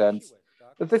citizens,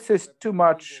 this is too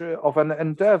much of an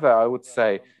endeavor, I would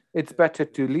say. It's better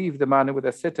to leave the money with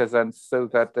the citizens so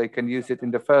that they can use it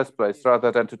in the first place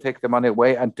rather than to take the money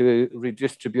away and to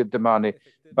redistribute the money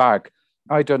back.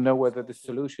 I don't know whether the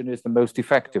solution is the most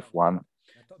effective one,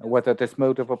 whether this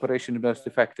mode of operation is most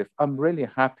effective. I'm really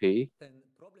happy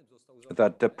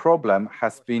that the problem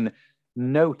has been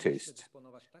noticed.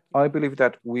 I believe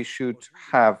that we should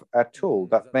have a tool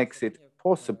that makes it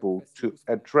possible to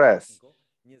address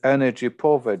energy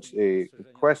poverty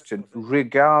question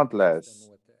regardless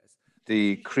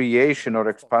the creation or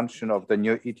expansion of the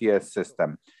new ETS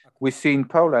system. We see in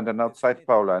Poland and outside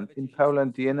Poland. In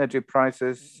Poland, the energy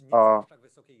prices are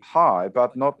high,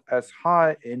 but not as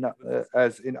high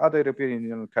as in other European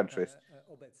Union countries.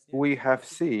 We have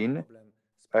seen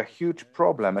a huge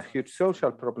problem, a huge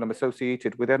social problem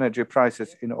associated with energy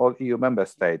prices in all EU member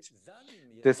states.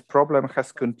 This problem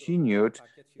has continued.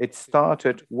 It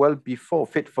started well before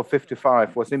Fit for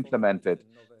 55 was implemented.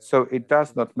 So it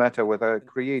does not matter whether I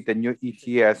create a new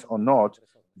ETS or not,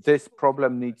 this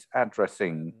problem needs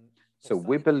addressing. So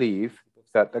we believe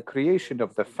that the creation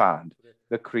of the fund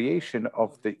the creation of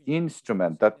the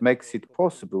instrument that makes it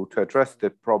possible to address the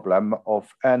problem of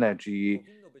energy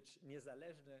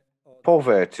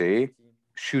poverty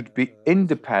should be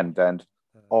independent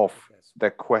of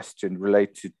the question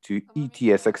related to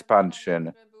ETS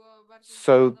expansion.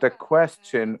 So the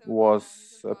question was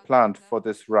planned for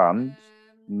this round,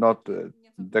 not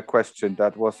the question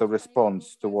that was a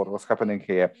response to what was happening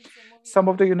here. Some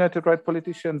of the United Right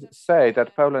politicians say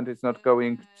that Poland is not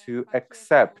going to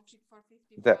accept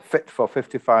the Fit for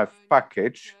 55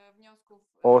 package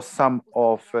or some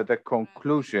of the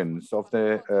conclusions of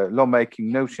the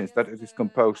lawmaking notions that it is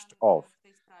composed of.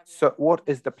 So what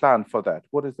is the plan for that?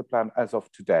 What is the plan as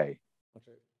of today?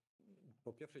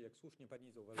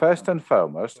 First and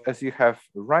foremost, as you have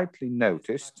rightly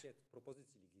noticed,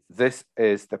 this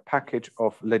is the package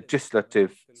of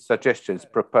legislative suggestions,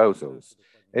 proposals.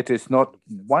 It is not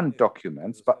one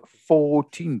document, but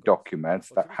 14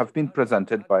 documents that have been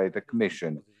presented by the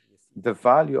Commission. The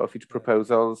value of each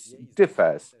proposal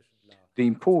differs. The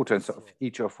importance of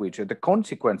each of which, and the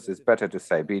consequences, better to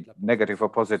say, be it negative or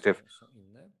positive,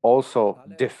 also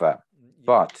differ.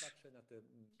 But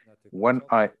when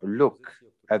I look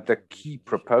at the key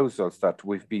proposals that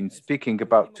we've been speaking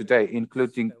about today,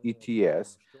 including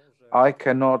ETS, I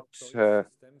cannot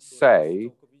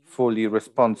say fully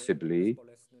responsibly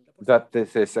that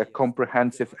this is a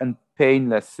comprehensive and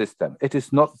painless system. It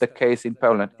is not the case in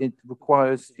Poland. It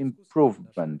requires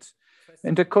improvement.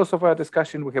 In the course of our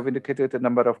discussion, we have indicated a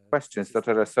number of questions that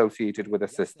are associated with the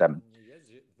system.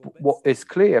 What is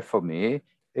clear for me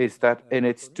is that in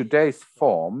its today's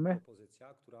form,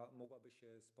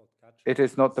 it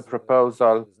is not the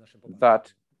proposal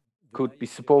that could be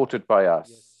supported by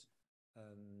us.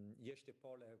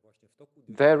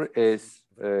 There is,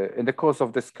 in the course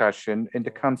of discussion in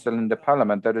the Council and the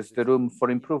Parliament, there is the room for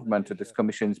improvement to this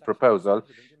Commission's proposal.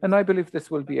 And I believe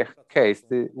this will be a case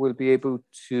that will be able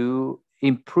to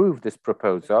improve this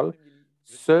proposal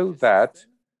so that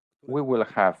we will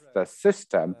have the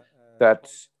system that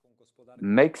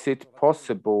makes it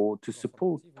possible to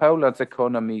support Poland's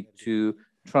economy to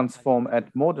transform and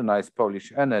modernize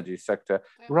Polish energy sector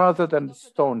rather than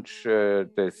staunch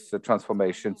this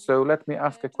transformation. So let me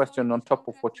ask a question on top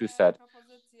of what you said.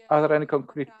 Are there any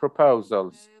concrete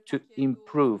proposals to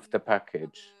improve the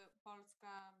package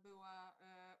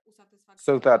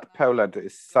so that Poland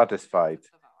is satisfied,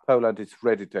 Poland is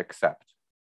ready to accept?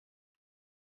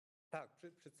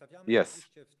 Yes.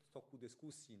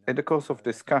 In the course of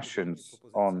discussions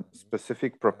on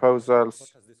specific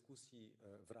proposals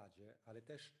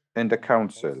in the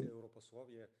Council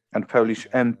and Polish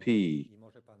MP,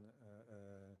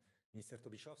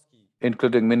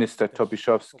 including Minister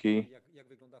Tobiszowski,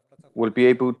 will be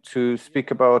able to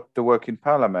speak about the work in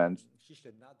Parliament,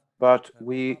 but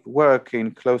we work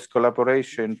in close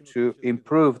collaboration to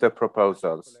improve the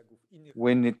proposals.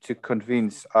 We need to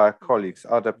convince our colleagues,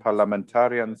 other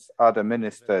parliamentarians, other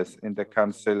ministers in the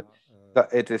Council that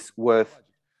it is worth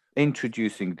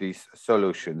introducing these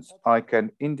solutions. I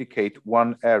can indicate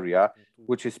one area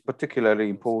which is particularly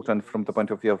important from the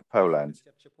point of view of Poland.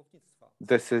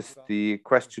 This is the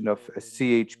question of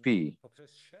CHP,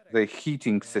 the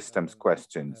heating systems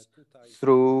questions.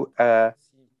 Through a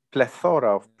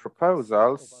plethora of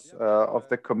proposals of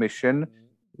the Commission,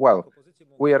 well,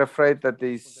 we are afraid that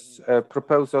these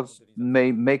proposals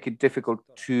may make it difficult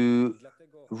to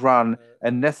run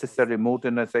a necessary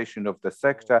modernization of the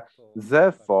sector.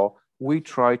 Therefore, we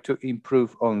try to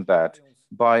improve on that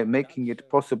by making it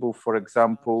possible, for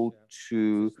example,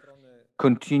 to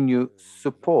continue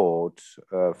support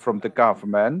from the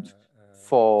government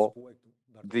for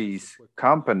these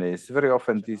companies. Very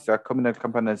often, these are communal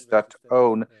companies that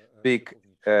own big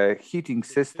heating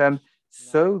systems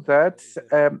so that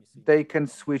they can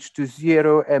switch to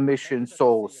zero emission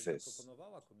sources.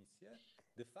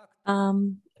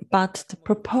 But the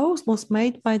proposals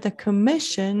made by the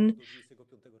Commission,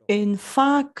 in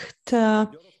fact,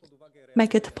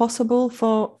 make it possible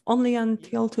for only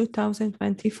until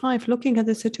 2025. Looking at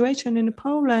the situation in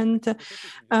Poland,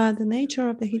 the nature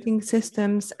of the heating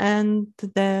systems and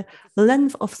the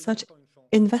length of such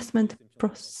investment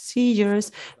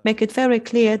procedures make it very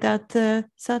clear that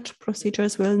such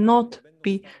procedures will not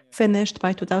be finished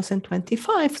by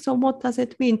 2025. So what does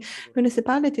it mean?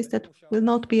 Municipalities that will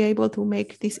not be able to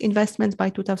make these investments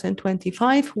by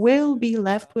 2025 will be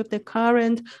left with the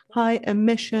current high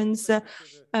emissions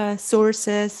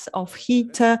sources of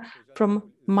heat.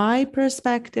 From my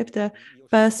perspective, the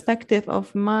perspective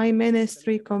of my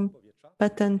ministry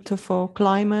competent for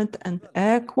climate and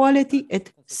air quality,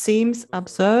 it seems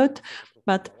absurd,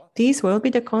 but These will be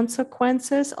the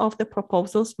consequences of the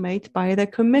proposals made by the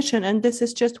Commission. And this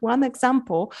is just one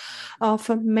example of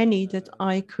many that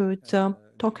I could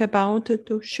talk about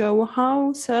to show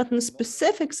how certain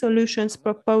specific solutions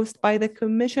proposed by the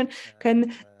Commission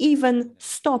can even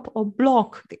stop or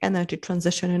block the energy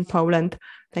transition in Poland.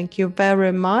 Thank you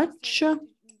very much.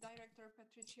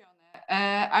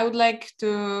 I would like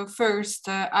to first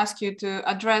ask you to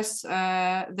address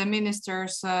the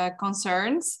minister's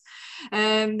concerns.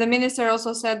 The minister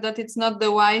also said that it's not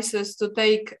the wisest to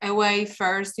take away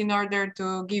first in order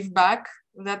to give back,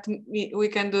 that we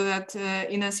can do that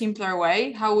in a simpler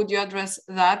way. How would you address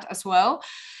that as well?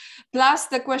 Plus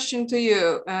the question to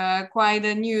you, quite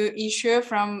a new issue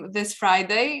from this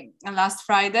Friday, last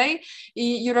Friday,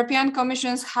 European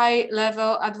Commission's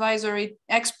high-level advisory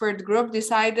expert group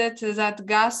decided that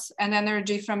gas and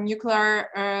energy from nuclear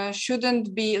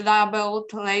shouldn't be labeled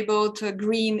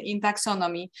green in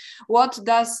taxonomy. What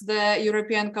does the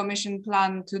European Commission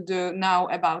plan to do now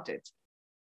about it?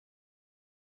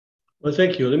 Well,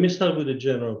 thank you. Let me start with a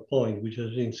general point, which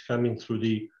I think is coming through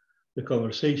the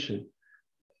conversation.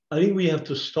 I think we have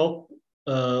to stop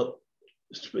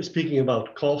speaking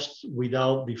about costs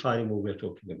without defining what we're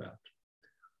talking about.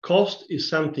 Cost is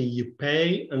something you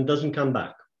pay and doesn't come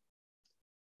back.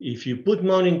 If you put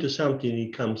money into something and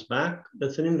it comes back,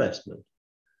 that's an investment.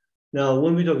 Now,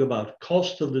 when we talk about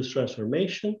cost of this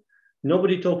transformation,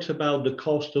 nobody talks about the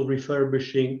cost of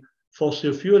refurbishing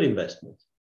fossil fuel investments.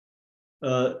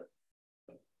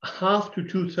 Half to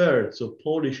 2/3 of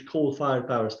Polish coal-fired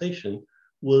power stations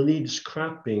will need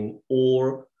scrapping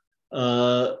or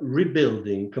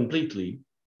rebuilding completely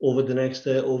over the next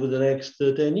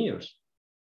 10 years.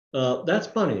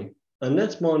 That's money, and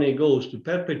that money goes to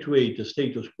perpetuate the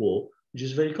status quo, which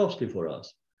is very costly for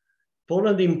us.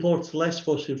 Poland imports less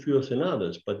fossil fuels than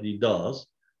others, but it does.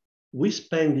 We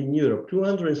spend in Europe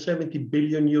 270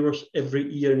 billion euros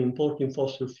every year in importing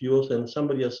fossil fuels, and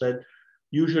somebody has said,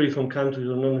 usually from countries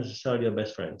who are not necessarily our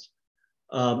best friends.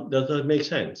 Does that make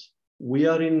sense? We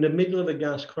are in the middle of a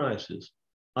gas crisis.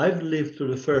 I've lived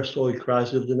through the first oil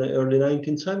crisis of the early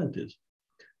 1970s.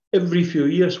 Every few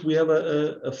years, we have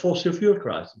a fossil fuel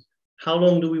crisis. How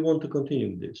long do we want to continue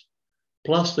with this?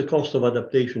 Plus, the cost of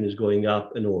adaptation is going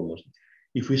up enormously.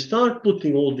 If we start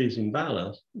putting all this in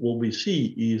balance, what we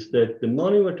see is that the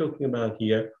money we're talking about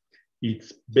here,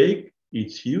 it's big,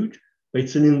 it's huge, but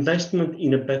it's an investment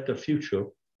in a better future,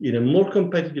 in a more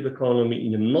competitive economy,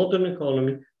 in a modern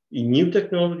economy, in new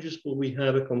technologies where we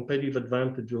have a competitive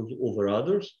advantage over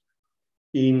others,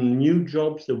 in new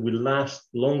jobs that will last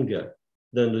longer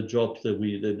than the jobs that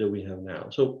we have now.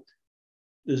 So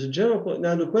there's a general point.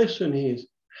 Now the question is,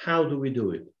 how do we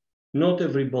do it? Not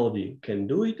everybody can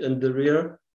do it, and there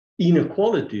are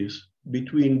inequalities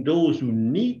between those who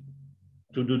need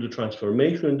to do the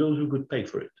transformation and those who could pay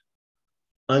for it.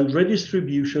 And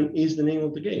redistribution is the name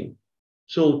of the game.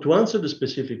 So to answer the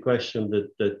specific question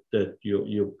that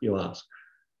you ask,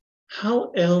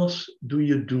 how else do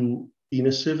you do in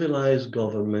a civilized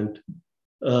government?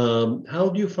 How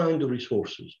do you find the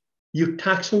resources? You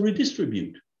tax and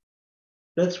redistribute.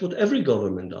 That's what every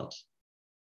government does.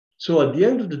 So at the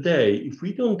end of the day, if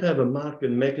we don't have a market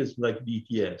mechanism like the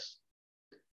ETS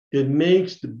that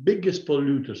makes the biggest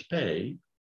polluters pay,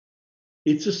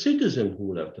 it's a citizen who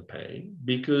will have to pay,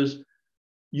 because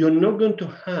you're not going to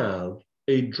have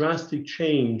a drastic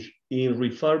change in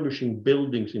refurbishing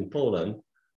buildings in Poland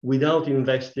without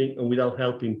investing and without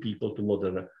helping people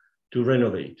to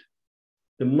renovate.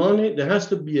 The money, there has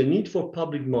to be a need for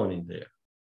public money there.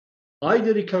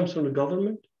 Either it comes from the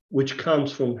government, which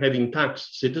comes from having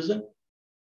taxed citizens.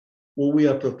 What we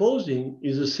are proposing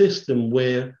is a system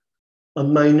where a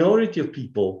minority of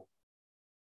people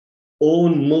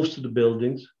own most of the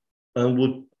buildings and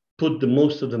would put the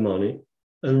most of the money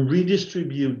and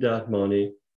redistribute that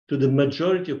money to the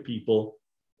majority of people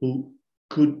who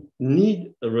could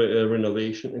need a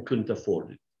renovation and couldn't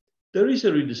afford it. There is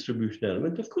a redistribution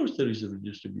element. Of course, there is a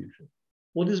redistribution.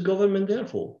 What is government there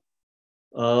for?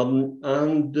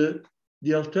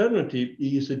 The alternative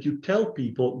is that you tell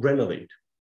people renovate.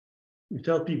 You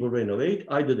tell people renovate,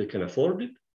 either they can afford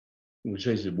it, in which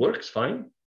case it works fine,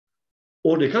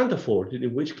 or they can't afford it,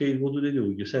 in which case, what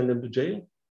do? You send them to jail?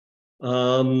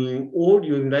 Or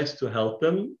you invest to help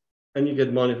them and you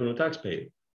get money from the taxpayer.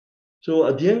 So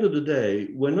at the end of the day,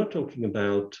 we're not talking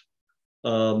about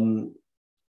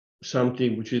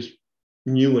something which is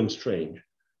new and strange.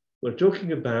 We're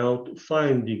talking about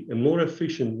finding a more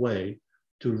efficient way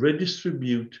to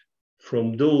redistribute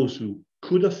from those who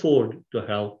could afford to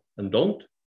help and don't,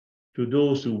 to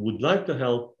those who would like to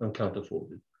help and can't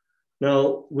afford it.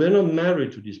 Now, we're not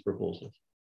married to these proposals.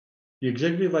 The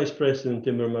Executive Vice President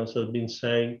Timmermans has been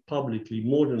saying publicly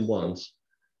more than once,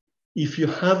 if you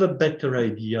have a better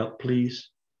idea, please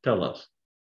tell us.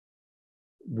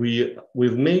 We've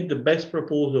made the best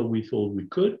proposal we thought we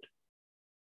could.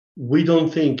 We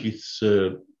don't think it's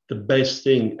the best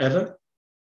thing ever,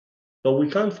 but we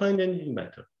can't find anything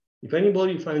better. If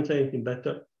anybody finds anything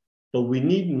better, but we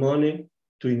need money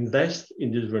to invest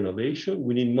in this renovation.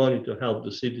 We need money to help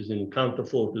the citizens who can't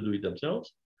afford to do it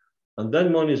themselves. And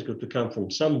then money is going to come from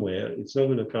somewhere. It's not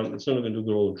going to come, it's not going to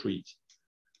grow on trees.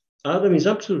 Adam is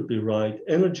absolutely right.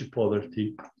 Energy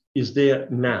poverty is there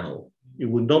now. It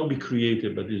will not be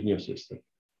created by this new system.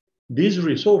 These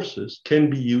resources can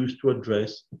be used to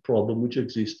address a problem which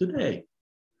exists today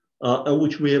and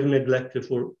which we have neglected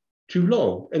for too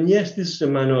long. And yes, this is a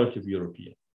minority of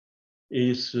Europeans.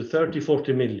 It's 30,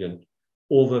 40 million,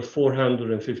 over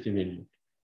 450 million.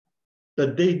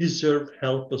 But they deserve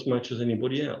help as much as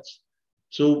anybody else.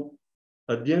 So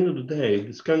at the end of the day,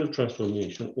 this kind of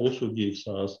transformation also gives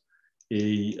us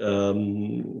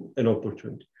an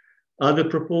opportunity. Other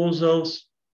proposals,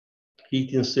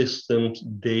 heating systems,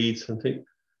 dates, and things,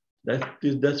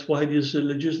 that's why there's a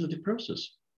legislative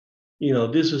process. You know,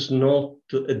 this is not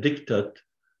a diktat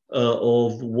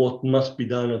of what must be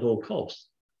done at all costs.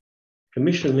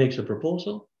 Commission makes a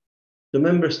proposal, the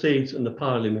member states and the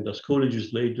parliament as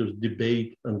co-legislators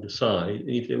debate and decide, and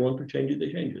if they want to change it,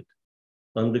 they change it.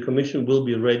 And the commission will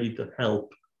be ready to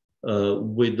help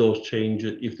with those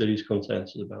changes if there is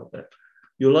consensus about that.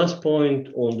 Your last point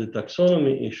on the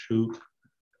taxonomy issue,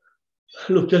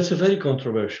 look, that's a very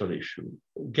controversial issue.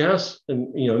 Gas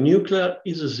and nuclear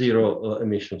is a zero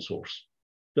emission source.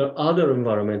 There are other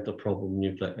environmental problems with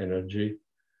nuclear energy,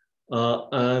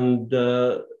 and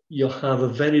you have a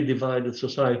very divided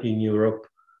society in Europe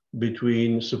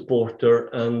between supporter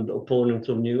and opponents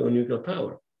of nuclear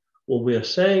power. What we are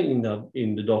saying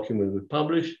in the document we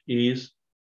published is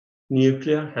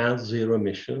nuclear has zero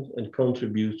emissions and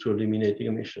contributes to eliminating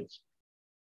emissions.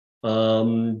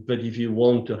 But if you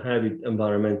want to have it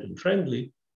environmentally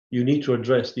friendly, you need to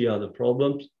address the other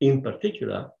problems, in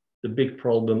particular, the big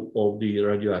problem of the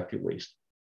radioactive waste.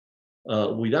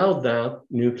 Without that,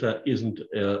 nuclear isn't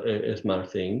a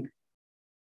smart thing.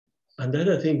 And that,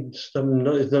 I think,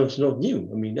 it's not new.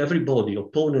 I mean, everybody,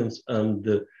 opponents and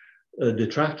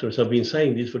detractors have been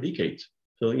saying this for decades.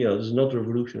 So, this is not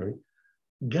revolutionary.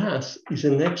 Gas is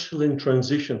an excellent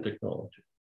transition technology,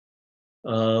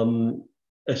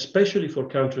 especially for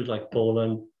countries like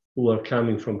Poland who are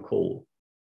coming from coal.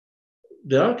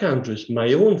 There are countries,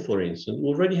 my own, for instance, who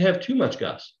already have too much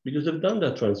gas because they've done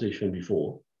that transition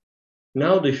before.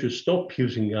 Now they should stop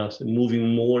using gas and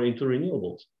moving more into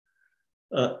renewables.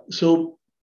 So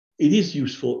it is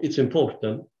useful, it's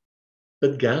important,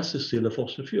 but gas is still a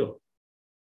fossil fuel.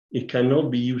 It cannot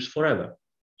be used forever.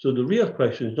 So the real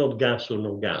question is not gas or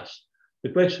no gas.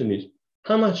 The question is,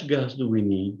 how much gas do we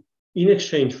need? In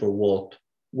exchange for what?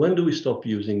 When do we stop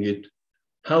using it?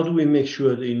 How do we make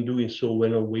sure that in doing so, we're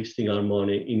not wasting our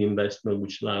money in investment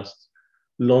which lasts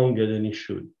longer than it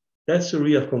should? That's a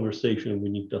real conversation we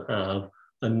need to have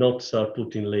and not start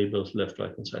putting labels left,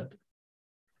 right, and center.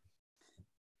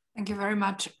 Thank you very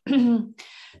much.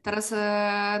 Teraz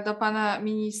do pana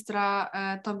ministra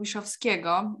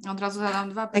Tobiszowskiego. Od razu zadam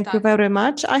dwa pytania. Thank you very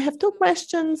much. I have two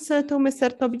questions to Mr.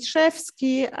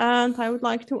 Tobiszewski, and I would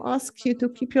like to ask you to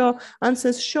keep your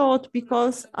answers short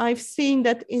because I've seen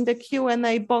that in the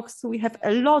Q&A box we have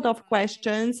a lot of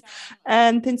questions,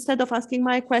 and instead of asking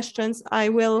my questions, I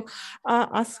will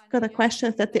ask the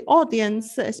questions that the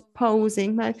audience is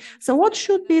posing. So what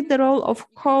should be the role of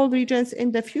coal regions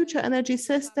in the future energy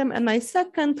system? And my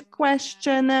second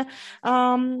question,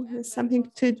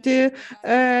 something to do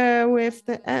with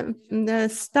the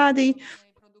study.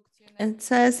 It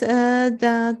says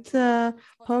that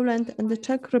Poland and the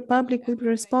Czech Republic will be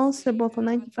responsible for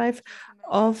 95%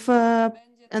 of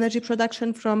energy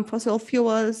production from fossil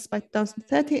fuels by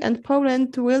 2030, and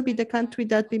Poland will be the country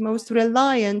that be most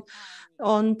reliant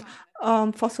on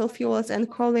fossil fuels and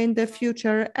coal in the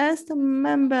future. As the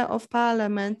member of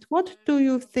parliament, what do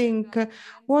you think?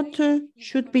 What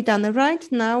should be done? Right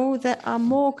now, there are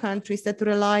more countries that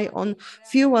rely on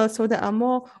fuel, so there are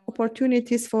more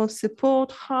opportunities for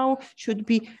support. How should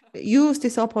we use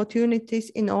these opportunities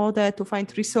in order to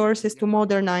find resources to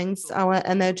modernize our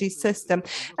energy system?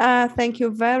 Thank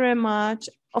you very much.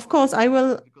 Of course, I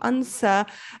will answer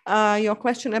your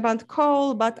question about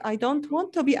coal, but I don't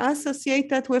want to be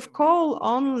associated with coal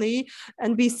only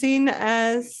and be seen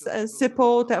as a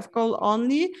supporter of coal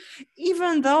only,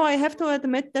 even though I have to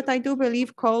admit that I do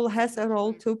believe coal has a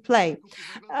role to play.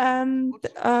 And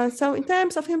so in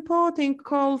terms of importing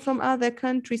coal from other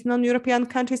countries, non-European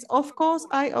countries, of course,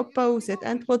 I oppose it.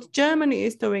 And what Germany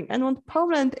is doing and what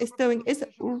Poland is doing is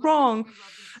wrong.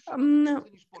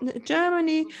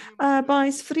 Germany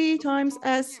buys 3 times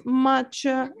as much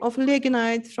of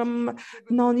lignite from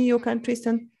non-EU countries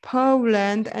than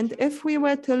Poland. And if we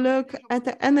were to look at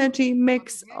the energy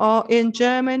mix in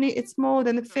Germany, it's more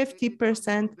than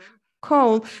 50%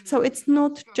 coal. So it's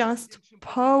not just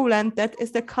Poland that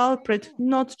is the culprit,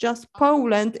 not just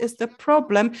Poland is the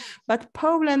problem, but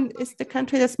Poland is the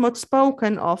country that's most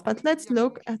spoken of. But let's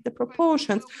look at the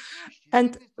proportions.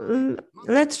 And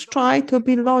let's try to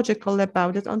be logical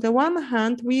about it. On the one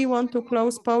hand, we want to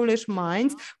close Polish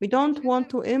mines. We don't want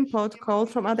to import coal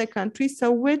from other countries.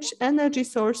 So which energy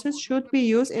sources should be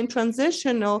used in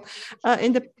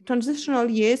the transitional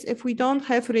years if we don't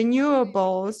have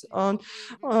renewables on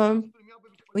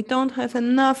we don't have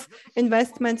enough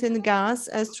investment in gas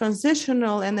as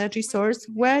transitional energy source?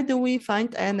 Where do we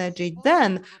find energy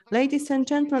then? Ladies and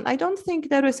gentlemen, I don't think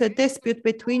there is a dispute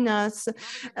between us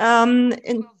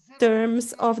in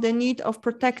terms of the need of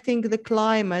protecting the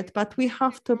climate, but we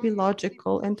have to be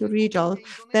logical and to realize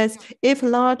that if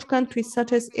large countries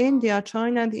such as India,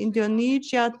 China, and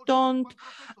Indonesia don't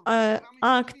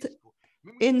act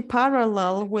in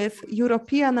parallel with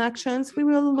European actions, we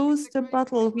will lose the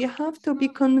battle. We have to be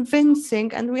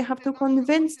convincing, and we have to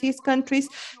convince these countries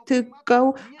to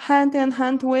go hand in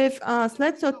hand with us.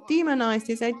 Let's not demonize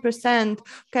these 8%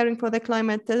 caring for the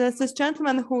climate. There's this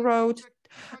gentleman who wrote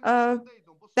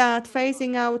that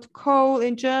phasing out coal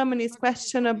in Germany is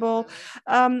questionable.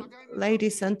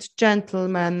 Ladies and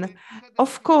gentlemen,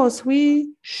 of course,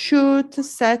 we should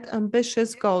set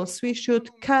ambitious goals. We should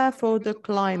care for the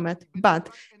climate. But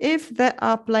if there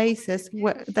are places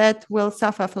that will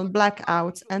suffer from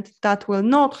blackouts and that will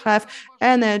not have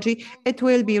energy, it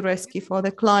will be risky for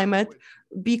the climate,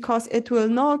 because it will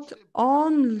not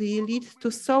only lead to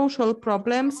social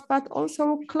problems, but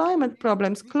also climate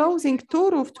problems. Closing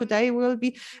Turów today will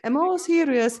be a more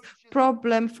serious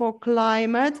problem for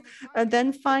climate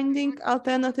than finding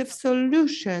alternative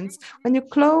solutions. When you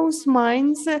close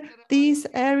mines, these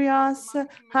areas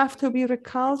have to be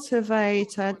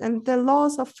recultivated, and the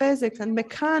laws of physics and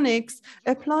mechanics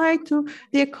apply to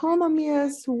the economy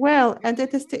as well. And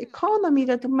it is the economy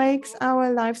that makes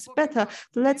our lives better.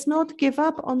 Let's not give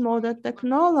up on modern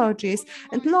technologies,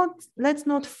 and let's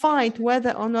not fight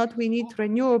whether or not we need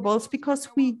renewables, because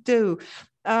we do.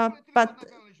 But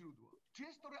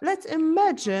let's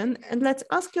imagine and let's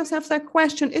ask yourselves that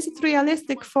question: is it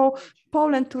realistic for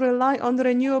Poland to rely on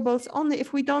renewables only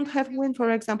if we don't have wind,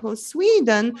 for example?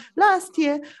 Sweden last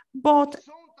year bought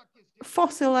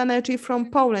fossil energy from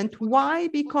Poland. Why?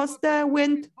 Because the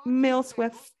windmills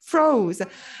were froze.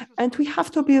 And we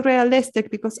have to be realistic,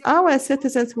 because our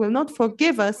citizens will not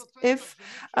forgive us if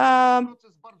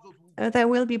there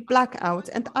will be blackouts.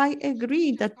 And I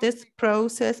agree that this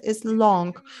process is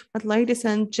long. But ladies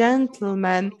and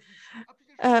gentlemen,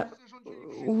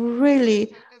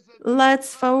 really,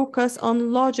 let's focus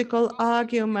on logical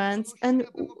arguments. And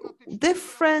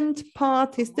different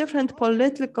parties, different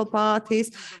political parties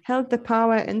held the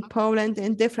power in Poland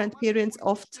in different periods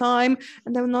of time,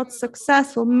 and they were not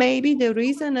successful. Maybe the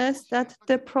reason is that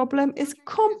the problem is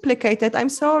complicated. I'm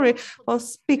sorry for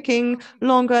speaking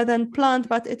longer than planned,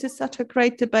 but it is such a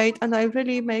great debate, and I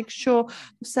really make sure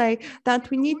to say that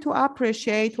we need to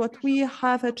appreciate what we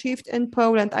have achieved in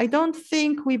Poland. I don't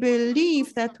think we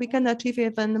believe that we can achieve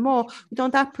even more. We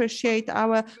don't appreciate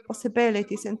our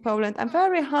possibilities in Poland. I'm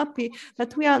very happy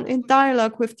that we are in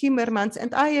dialogue with Timmermans,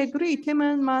 and I agree.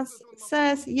 Timmermans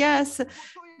says, yes,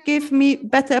 give me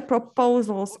better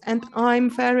proposals, and I'm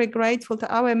very grateful to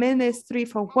our ministry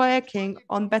for working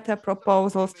on better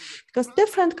proposals, because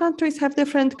different countries have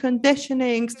different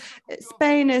conditionings.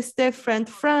 Spain is different,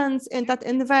 France that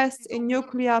invests in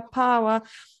nuclear power,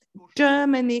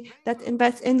 Germany that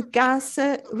invests in gas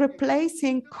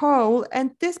replacing coal,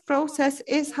 and this process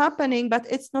is happening, but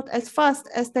it's not as fast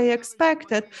as they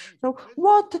expected. So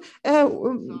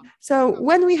so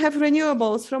when we have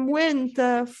renewables from wind,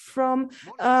 from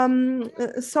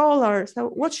solar, so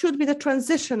what should be the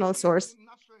transitional source?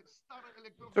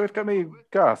 So it can be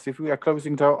gas. If we are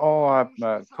closing down all our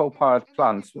coal-powered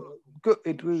plants, good,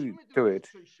 it will do it.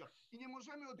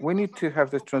 We need to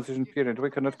have this transition period. We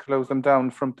cannot close them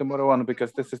down from tomorrow on,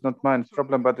 because this is not my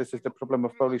problem, but this is the problem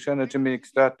of Polish energy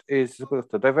mix that is supposed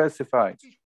to diversify.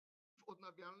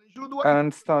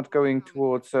 and start going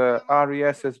towards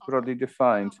RES as broadly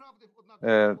defined.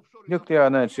 Nuclear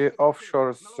energy,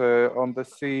 offshores on the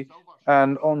sea,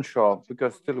 and onshore,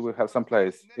 because still we have some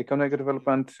place. Economic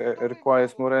development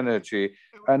requires more energy,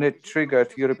 and it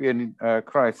triggered European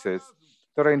crisis.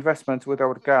 There are investments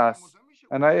without gas,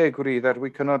 and I agree that we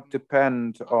cannot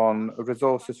depend on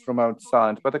resources from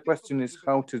outside. But the question is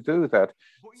how to do that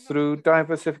through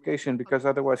diversification, because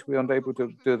otherwise we aren't able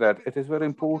to do that. It is very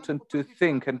important to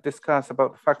think and discuss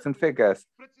about facts and figures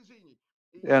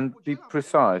and be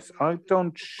precise. I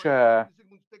don't share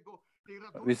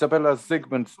Isabella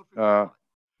Zygmunt's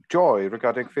joy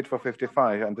regarding Fit for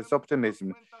 55 and this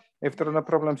optimism. If there are no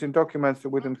problems in documents,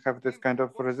 we don't have this kind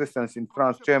of resistance in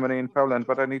France, Germany, in Poland.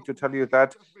 But I need to tell you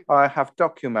that I have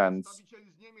documents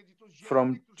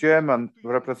from German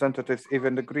representatives,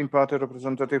 even the Green Party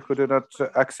representative, who did not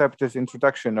accept this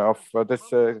introduction of this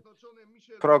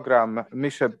program.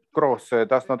 Michel Gross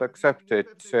does not accept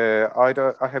it.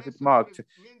 I have it marked.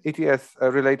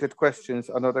 ETS-related questions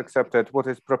are not accepted. What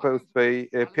is proposed by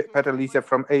Peter Liese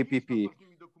from APP.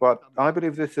 But I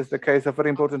believe this is the case of very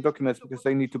important documents because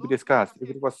they need to be discussed. If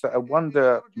it was a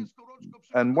wonderful,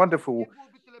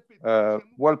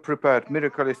 well-prepared,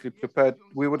 miraculously prepared,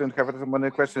 we wouldn't have so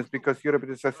many questions because Europe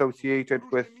is associated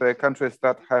with countries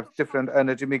that have different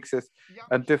energy mixes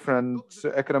and different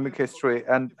economic history,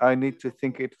 and I need to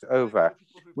think it over.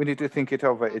 We need to think it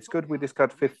over. It's good we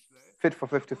discussed Fit for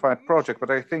 55 project, but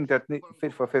I think that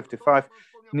Fit for 55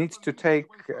 needs to take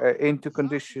into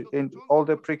all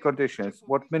the preconditions.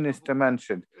 What Minister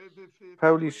mentioned,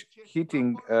 Polish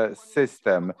heating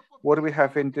system, what we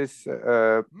have in this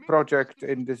project,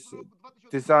 in this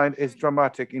design is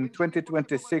dramatic. In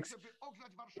 2026,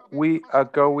 we are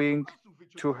going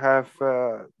to have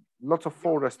lots of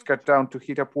forest cut down to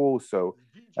heat up Warsaw.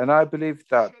 And I believe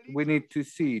that we need to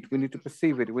see it, we need to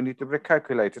perceive it, we need to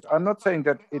recalculate it. I'm not saying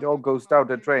that it all goes down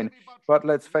the drain, but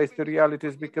let's face the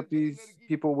realities because these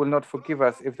people will not forgive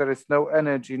us if there is no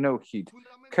energy, no heat.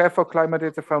 Care for climate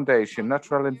is the foundation,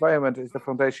 natural environment is the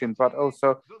foundation, but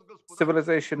also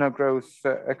civilizational growth,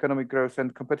 economic growth,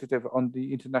 and competitive on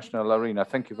the international arena.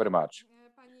 Thank you very much.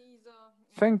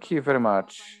 Thank you very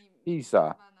much,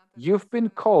 Isa. You've been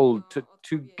called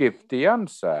to give the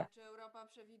answer.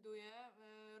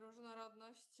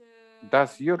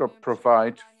 Does Europe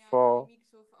provide for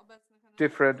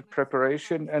different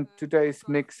preparation and today's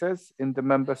mixes in the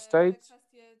member states?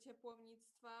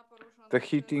 The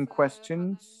heating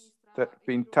questions that have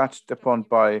been touched upon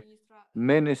by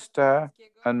Minister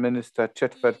and Minister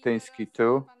Czetwertyński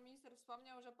too.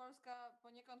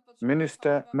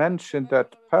 Minister mentioned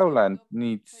that Poland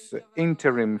needs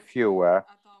interim fuel,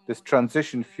 this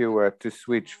transition fuel to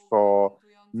switch for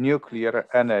nuclear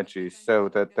energy so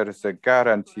that there is a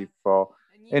guarantee for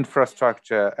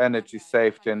infrastructure, energy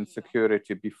safety and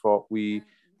security before we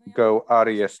go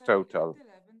RES total.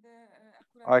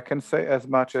 I can say as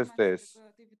much as this.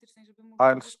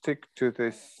 I'll stick to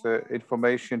this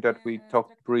information that we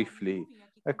talked briefly.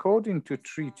 According to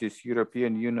treaties,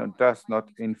 European Union does not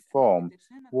inform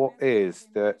what is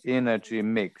the energy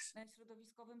mix,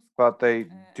 but they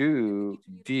do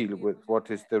deal with what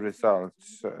is the result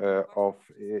of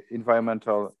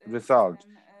environmental result,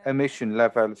 emission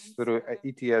levels through an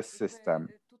ETS system.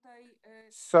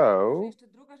 So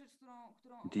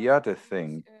the other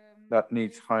thing that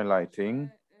needs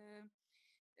highlighting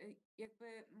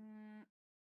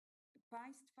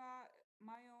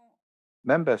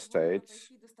member states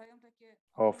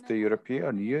of the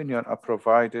European Union are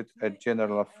provided a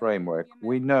general framework.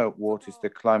 We know what is the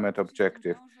climate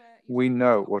objective. We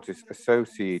know what is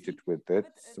associated with it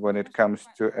when it comes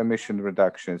to emission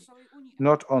reductions,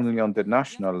 not only on the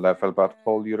national level, but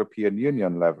whole European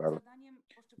Union level.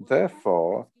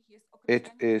 Therefore, it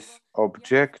is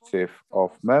objective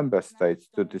of member states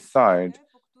to decide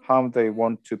how they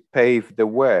want to pave the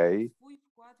way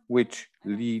which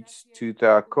leads to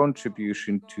their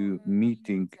contribution to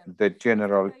meeting the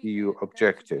general EU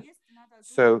objective.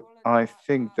 So I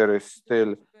think there is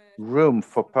still room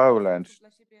for Poland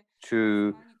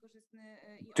to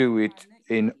do it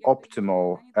in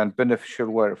optimal and beneficial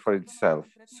way for itself.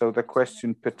 So the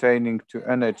question pertaining to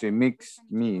energy mix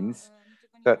means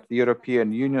that the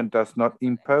European Union does not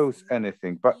impose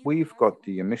anything, but we've got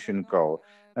the emission goal,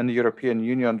 and the European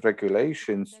Union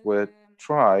regulations will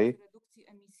try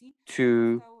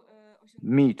to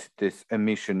meet this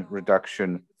emission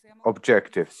reduction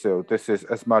objective. So this is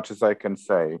as much as I can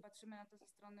say.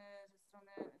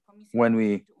 When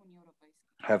we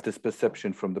have this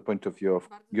perception from the point of view of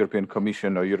European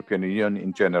Commission or European Union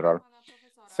in general.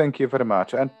 Thank you very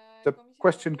much. And the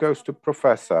question goes to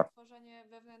Professor.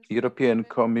 European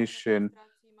Commission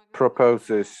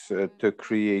proposes to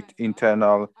create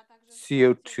internal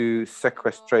CO2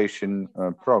 sequestration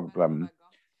program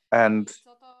and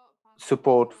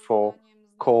support for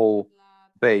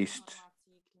coal-based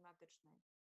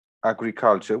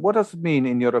agriculture. What does it mean,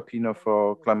 in your opinion,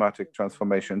 for climatic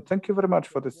transformation? Thank you very much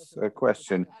for this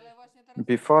question.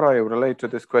 Before I relate to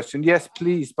this question, yes,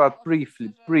 please, but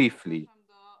briefly.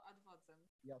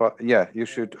 But yeah, you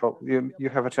should. You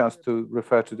have a chance to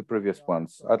refer to the previous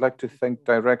ones. I'd like to thank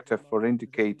Director for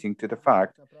indicating to the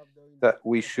fact that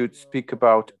we should speak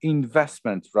about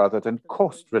investment rather than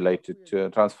cost related to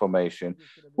transformation.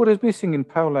 What is missing in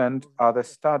Poland are the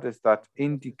studies that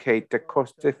indicate the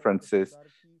cost differences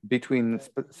between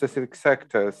specific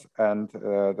sectors and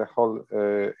the whole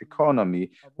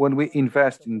economy when we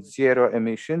invest in zero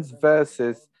emissions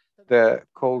versus the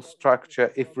coal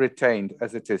structure if retained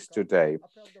as it is today.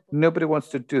 Nobody wants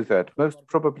to do that. Most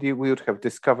probably we would have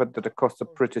discovered that the costs are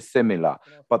pretty similar,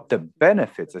 but the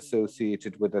benefits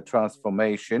associated with the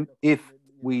transformation, if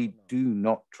we do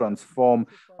not transform,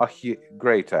 are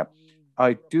greater.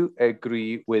 I do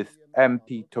agree with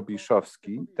MP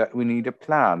Tobiszowski that we need a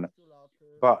plan,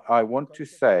 but I want to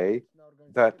say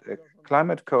that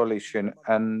Climate Coalition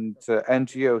and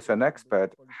NGOs and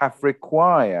experts have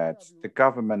required the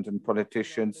government and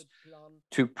politicians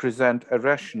to present a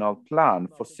rational plan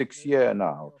for 6 years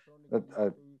now.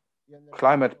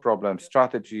 Climate problem,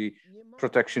 strategy,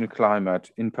 protection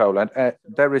climate in Poland.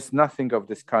 There is nothing of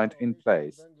this kind in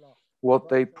place. What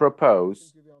they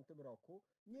propose,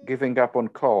 giving up on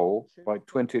coal by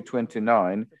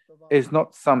 2029, is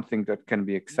not something that can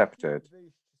be accepted.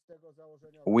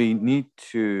 We need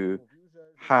to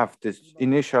have this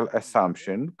initial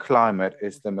assumption, climate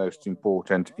is the most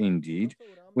important indeed.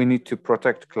 We need to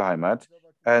protect climate,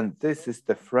 and this is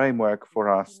the framework for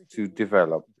us to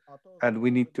develop. And we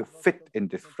need to fit in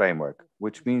this framework,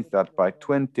 which means that by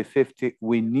 2050,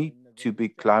 we need to be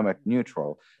climate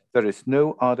neutral. There is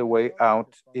no other way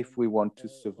out if we want to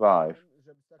survive.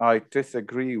 I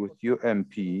disagree with you,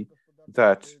 MP,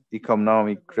 that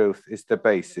economic growth is the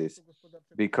basis,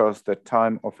 because the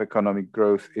time of economic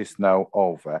growth is now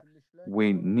over.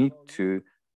 We need to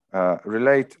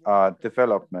relate our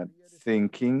development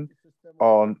thinking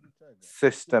on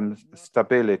system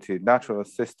stability, natural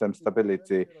system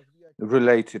stability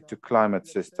related to climate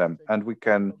system. And we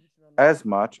can, as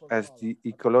much as the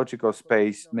ecological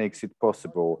space makes it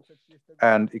possible.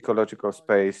 And ecological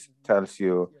space tells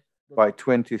you by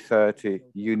 2030,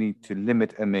 you need to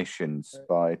limit emissions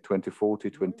by 2040,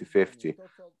 2050.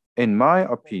 In my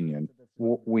opinion,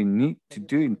 what we need to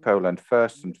do in Poland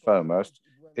first and foremost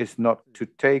is not to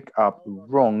take up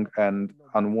wrong and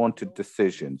unwanted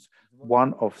decisions.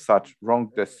 One of such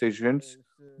wrong decisions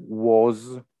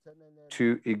was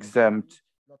to exempt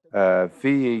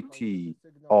VAT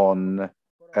on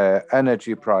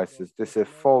energy prices. This is a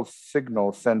false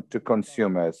signal sent to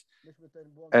consumers.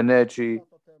 Energy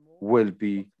will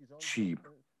be cheap.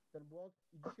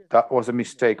 That was a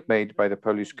mistake made by the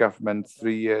Polish government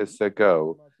 3 years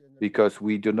ago, because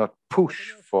we do not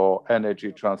push for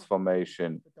energy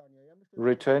transformation.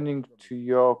 Returning to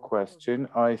your question,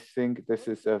 I think this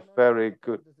is a very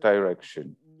good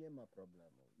direction.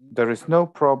 There is no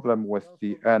problem with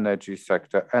the energy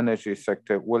sector. Energy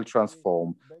sector will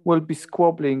transform. We'll be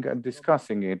squabbling and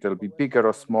discussing it. There'll be bigger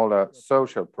or smaller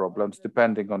social problems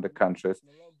depending on the countries.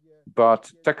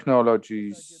 But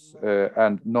technologies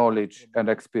and knowledge and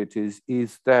expertise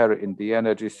is there in the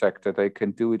energy sector. They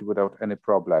can do it without any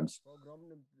problems.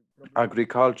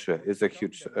 Agriculture is a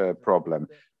huge problem.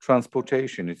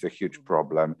 Transportation is a huge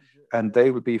problem. And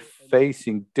they will be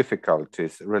facing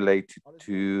difficulties related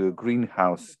to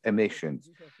greenhouse emissions.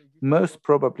 Most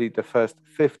probably the first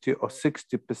 50 or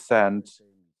 60%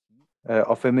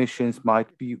 of emissions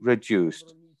might be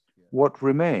reduced. What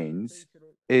remains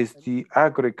is the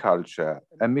agriculture,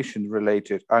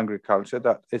 emission-related agriculture,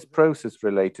 that is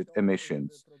process-related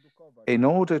emissions. In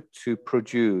order to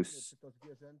produce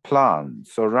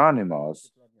plants or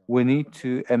animals, we need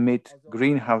to emit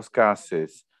greenhouse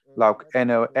gases like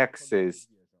NOx's,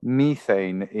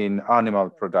 methane in animal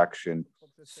production.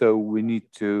 So we need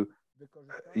to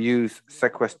use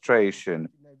sequestration.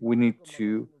 We need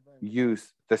to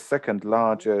use the second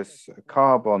largest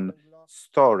carbon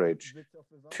storage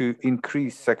to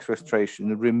increase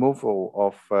sequestration, removal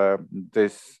of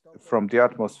this from the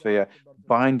atmosphere,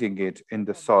 binding it in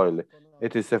the soil.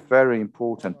 It is a very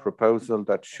important proposal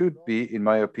that should be, in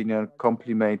my opinion,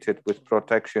 complemented with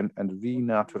protection and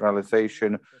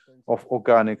renaturalization of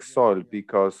organic soil,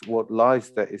 because what lies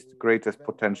there is the greatest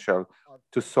potential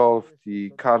to solve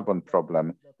the carbon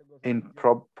problem. In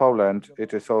Poland,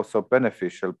 it is also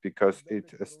beneficial because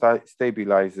it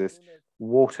stabilizes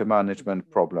water management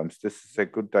problems. This is a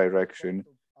good direction.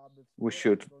 We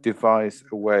should devise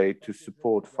a way to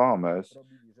support farmers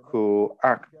who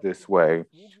act this way,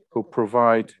 who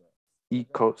provide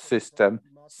ecosystem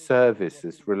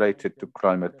services related to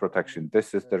climate protection.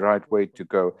 This is the right way to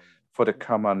go for the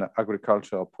common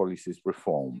agricultural policies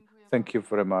reform. Thank you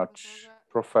very much,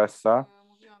 Professor.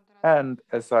 And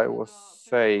as I was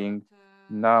saying,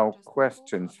 now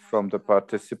questions from the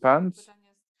participants.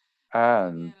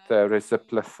 And there is a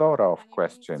plethora of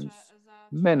questions.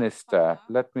 Minister,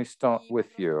 let me start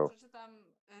with you.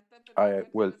 I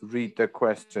will read the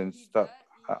questions that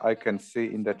I can see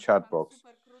in the chat box.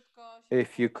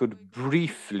 If you could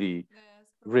briefly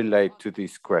relate to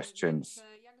these questions.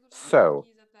 So,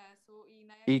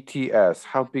 ETS,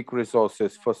 how big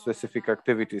resources for specific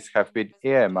activities have been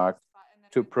earmarked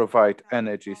to provide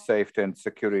energy safety and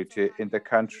security in the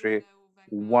country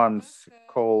once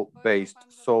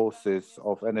coal-based sources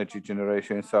of energy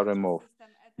generation are removed?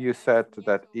 You said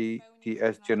that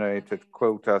ETS-generated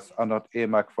quotas are not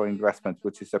earmarked for investment,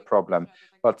 which is a problem,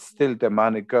 but still the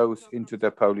money goes into the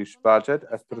Polish budget,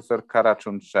 as Professor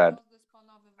Karachun said,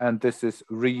 and this is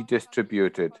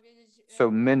redistributed. So,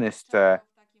 Minister,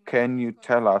 can you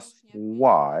tell us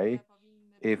why,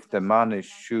 if the money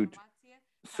should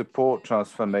support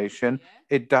transformation,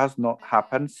 it does not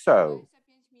happen so?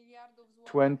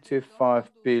 25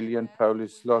 billion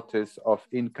Polish zlotys of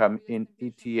income in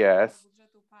ETS,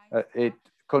 it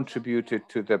contributed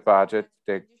to the budget.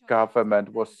 The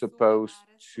government was supposed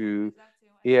to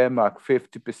earmark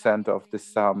 50% of the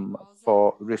sum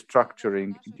for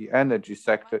restructuring the energy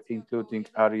sector, including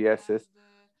RESs.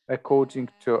 According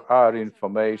to our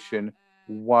information,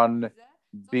 1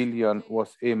 billion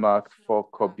was earmarked for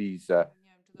Kobiza.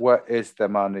 Where is the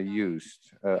money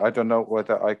used? I don't know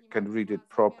whether I can read it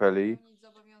properly.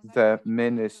 The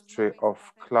Ministry of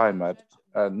Climate,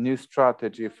 a new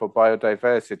strategy for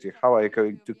biodiversity. How are you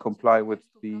going to comply with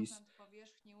these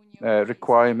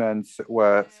requirements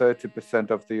where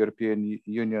 30% of the European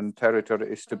Union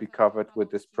territory is to be covered with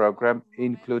this program,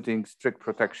 including strict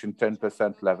protection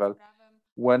 10% level,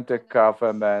 when the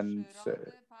government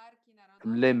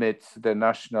limits the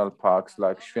national parks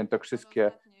like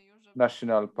Świętokrzyskie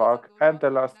National Park? And the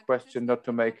last question, not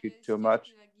to make it too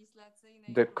much,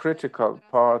 the critical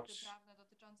part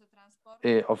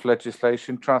of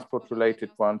legislation, transport-related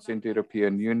ones in the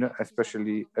European Union,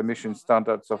 especially emission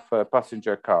standards of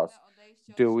passenger cars.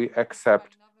 Do we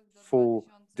accept full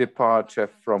departure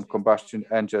from combustion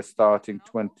engines starting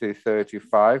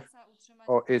 2035,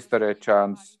 or is there a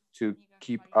chance to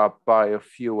keep up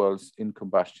biofuels in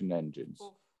combustion engines?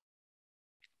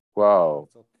 Wow,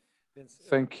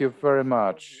 thank you very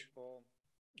much.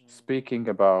 Speaking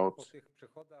about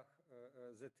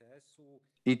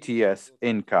ETS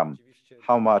income,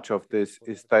 how much of this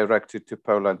is directed to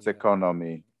Poland's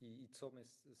economy?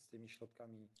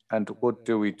 And what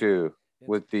do we do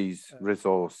with these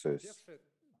resources?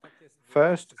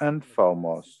 First and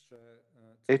foremost,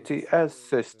 ETS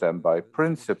system by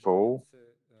principle,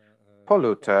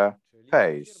 polluter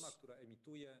pays.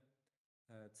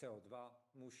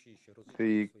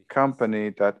 The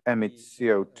company that emits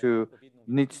CO2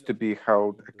 needs to be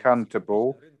held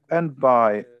accountable and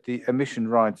buy the emission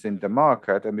rights in the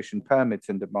market, emission permits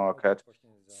in the market,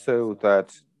 so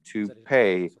that to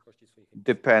pay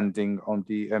depending on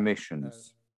the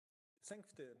emissions.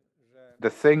 The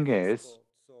thing is,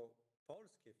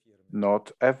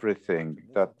 not everything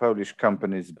that Polish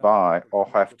companies buy or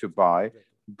have to buy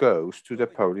goes to the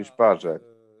Polish budget.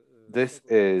 This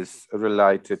is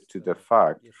related to the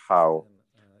fact how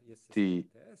the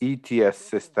ETS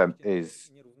system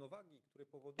is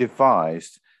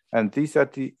devised, and these are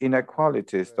the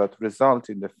inequalities that result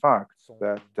in the fact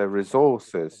that the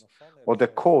resources or the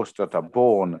costs that are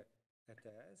borne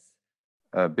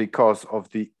because of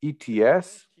the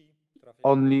ETS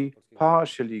only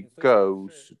partially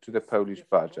goes to the Polish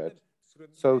budget.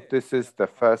 So this is the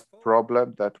first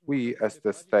problem that we as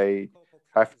the state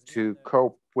have to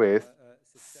cope with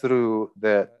through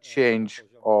the change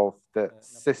of the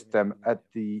system at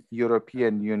the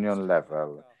European Union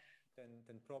level.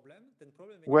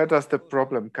 Where does the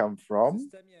problem come from?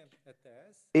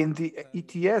 In the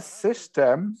ETS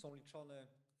system,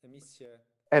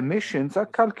 emissions are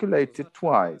calculated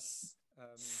twice.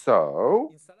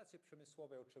 So,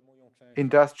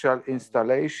 industrial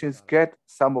installations get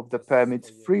some of the permits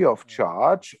free of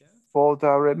charge for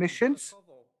their emissions.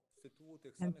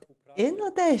 And in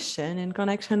addition, in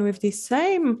connection with the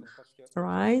same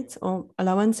rights or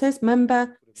allowances,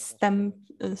 member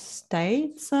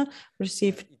states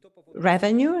receive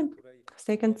revenue, and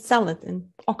they can sell it in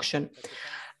auction.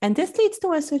 And this leads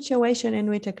to a situation in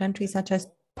which a country such as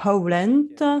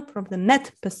Poland, from the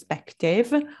net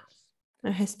perspective,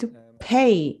 has to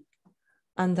pay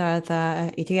under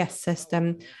the ETS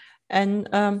system. And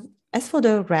as for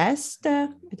the rest,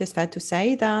 it is fair to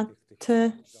say that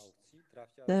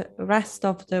the rest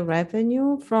of the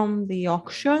revenue from the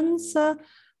auctions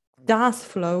does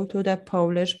flow to the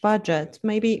Polish budget.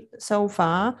 Maybe so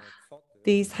far,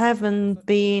 these haven't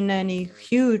been any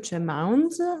huge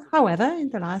amounts. However, in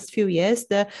the last few years,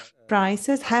 the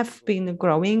prices have been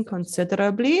growing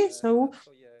considerably. So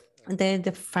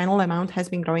the final amount has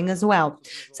been growing as well.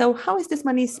 So how is this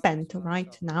money spent?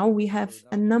 Right now, we have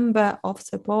a number of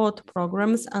support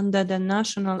programs under the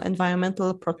National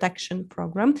Environmental Protection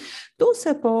Program to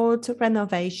support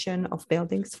renovation of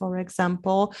buildings, for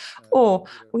example, or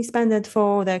we spend it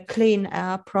for the Clean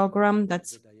Air Program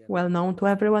that's well known to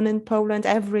everyone in Poland.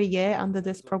 Every year under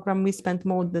this program, we spend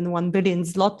more than 1 billion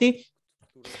zloty.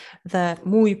 The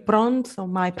Mój Prąd, so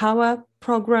My Power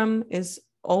program, is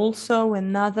also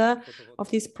another of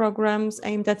these programs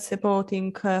aimed at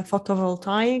supporting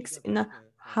photovoltaics in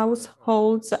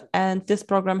households, and this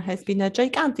program has been a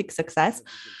gigantic success.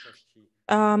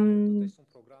 So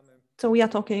we are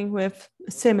talking with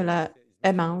similar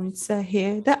amounts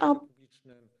here. There are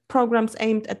programs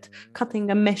aimed at cutting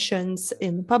emissions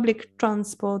in public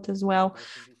transport as well.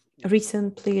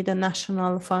 Recently, the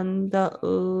National Fund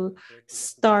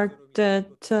started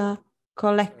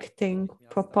collecting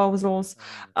proposals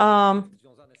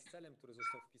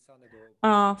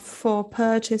for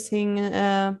purchasing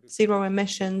zero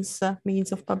emissions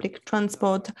means of public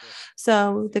transport.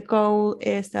 So the goal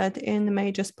is that in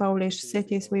major Polish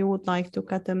cities, we would like to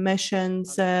cut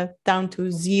emissions down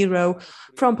to zero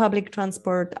from public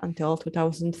transport until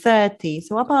 2030.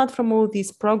 So apart from all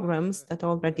these programs that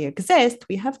already exist,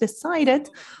 we have decided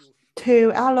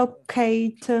to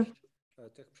allocate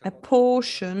a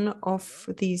portion of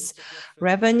these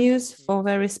revenues for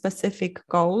very specific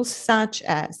goals, such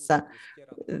as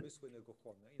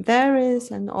there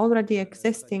is an already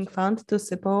existing fund to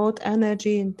support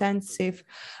energy-intensive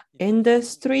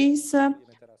industries,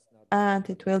 and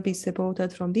it will be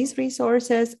supported from these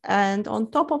resources. And on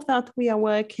top of that, we are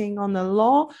working on a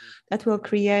law that will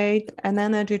create an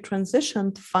energy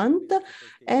transition fund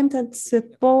aimed at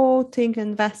supporting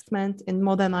investment in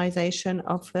modernization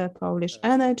of the Polish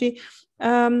energy.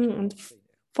 And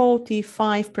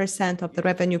 45% of the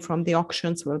revenue from the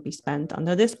auctions will be spent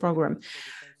under this program.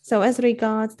 So as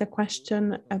regards the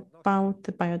question about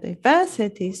the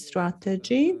biodiversity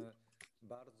strategy,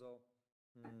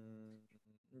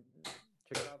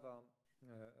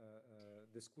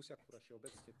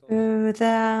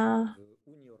 there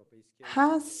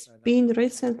has been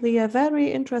recently a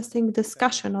very interesting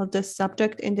discussion of this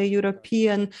subject in the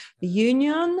European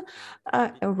Union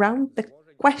around the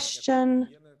question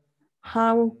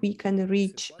how we can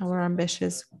reach our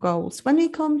ambitious goals. When we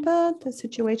compare the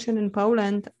situation in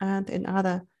Poland and in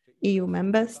other EU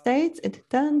member states, it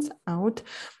turns out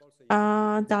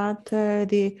that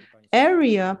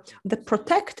the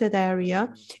protected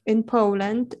area in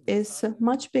Poland is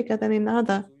much bigger than in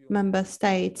other member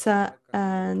states,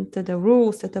 and the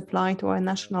rules that apply to our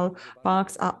national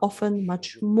parks are often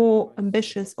much more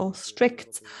ambitious or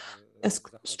strict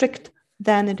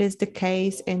than it is the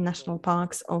case in national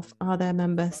parks of other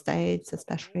member states,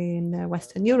 especially in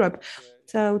Western Europe.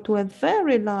 So to a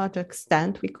very large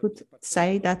extent, we could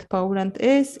say that Poland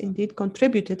is indeed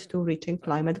contributed to reaching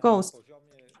climate goals.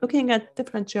 Looking at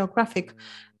different geographic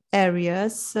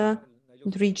areas and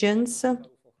regions,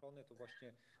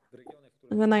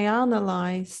 when I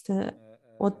analyzed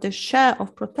what the share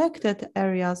of protected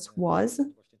areas was,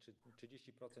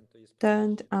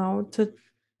 turned out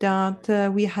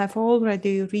that we have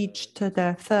already reached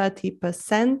the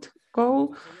 30%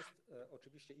 goal.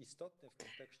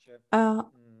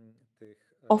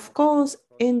 Of course,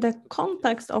 in the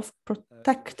context of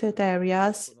protected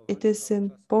areas, it is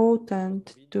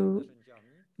important to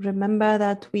remember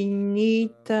that we need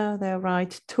the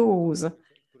right tools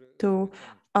to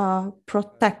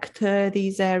protect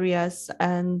these areas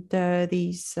and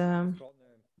these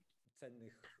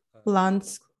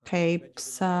landscapes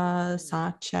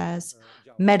such as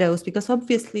meadows, because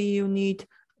obviously you need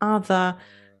other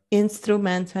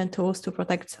instruments and tools to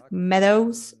protect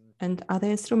meadows and other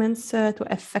instruments to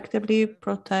effectively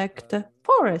protect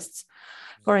forests,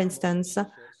 for instance.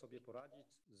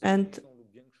 And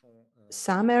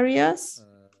some areas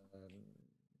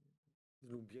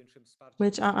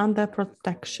which are under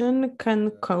protection can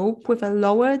cope with a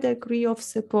lower degree of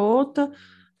support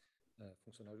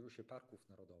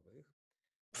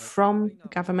from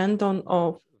government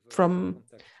or from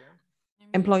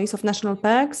employees of national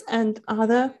parks, and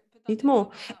other need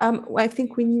more. I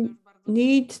think we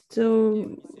need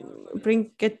to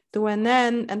bring it to an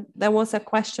end. And there was a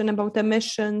question about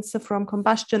emissions from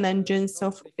combustion engines.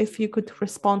 So if you could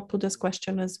respond to this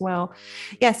question as well.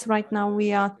 Yes, right now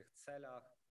we are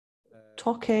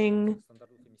talking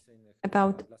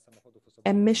about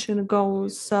emission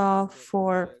goals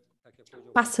for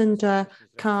passenger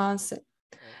cars.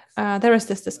 There is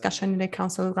this discussion in the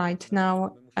council right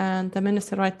now, and the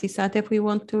minister rightly said, if we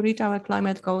want to reach our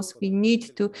climate goals, we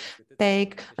need to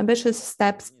take ambitious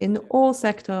steps in all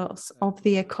sectors of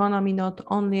the economy, not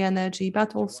only energy,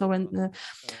 but also in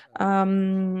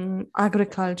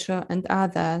agriculture and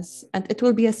others. And it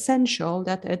will be essential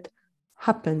that it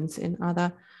happens in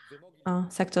other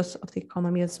sectors of the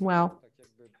economy as well.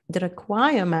 The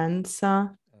requirements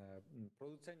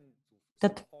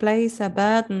that place a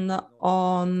burden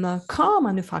on car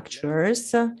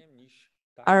manufacturers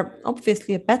are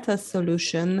obviously a better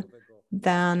solution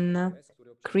than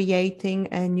creating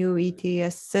a new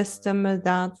ETS system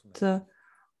that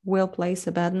will place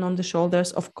a burden on the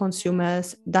shoulders of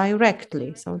consumers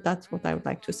directly. So that's what I would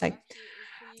like to say.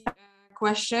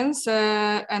 Questions,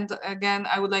 and again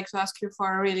I would like to ask you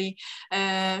for really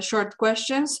short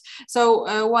questions.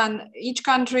 So one, each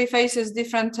country faces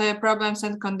different problems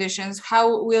and conditions.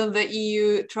 How will the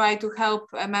EU try to help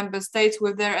member states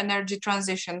with their energy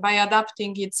transition? By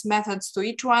adapting its methods to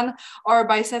each one, or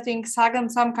by setting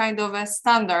some kind of a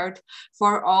standard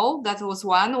for all? That was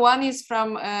one. One is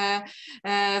from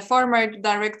former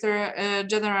Director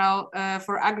General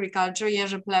for Agriculture,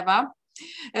 Jerzy Plewa.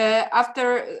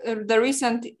 After the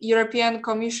recent European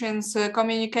Commission's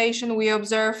communication, we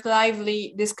observed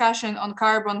lively discussion on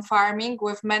carbon farming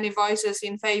with many voices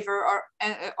in favor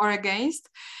or against.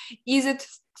 Is it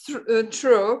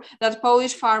true that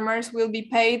Polish farmers will be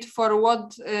paid for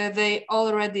what they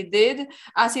already did,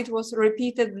 as it was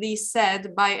repeatedly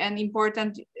said by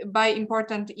important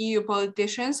EU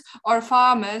politicians, or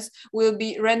farmers will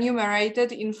be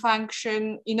remunerated in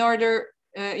function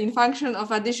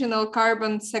of additional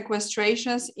carbon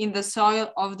sequestrations in the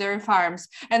soil of their farms?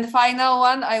 And final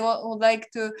one, I would like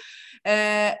to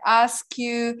ask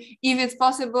you if it's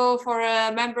possible for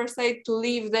a member state to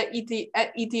leave the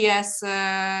ETS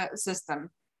system.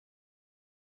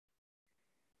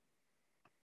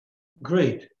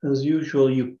 Great. As usual,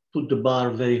 you put the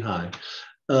bar very high.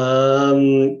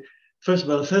 First of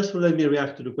all, let me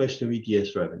react to the question of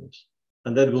ETS revenues.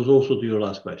 And that goes also to your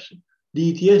last question. The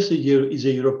ETS is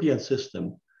a European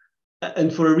system,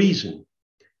 and for a reason.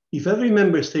 If every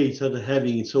member state started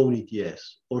having its own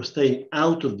ETS or staying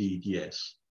out of the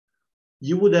ETS,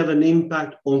 you would have an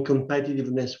impact on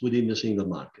competitiveness within the single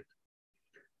market.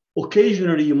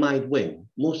 Occasionally, you might win.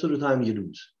 Most of the time, you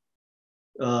lose,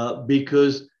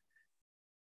 because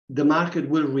the market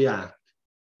will react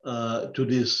to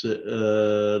this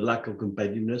lack of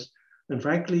competitiveness. And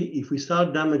frankly, if we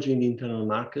start damaging the internal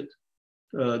market,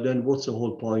 then what's the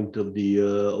whole point of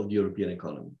the European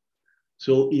economy?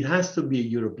 So it has to be a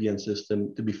European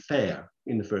system to be fair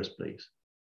in the first place.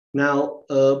 Now,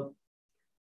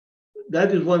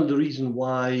 that is one of the reasons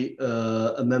why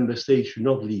a member state should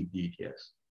not leave the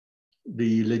ETS.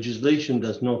 The legislation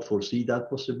does not foresee that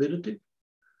possibility.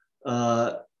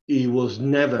 It was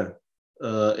never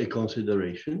a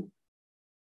consideration.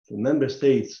 So member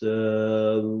states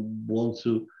want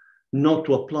to not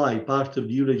to apply part of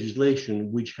the EU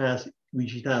legislation which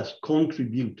it has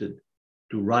contributed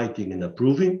to writing and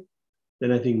approving,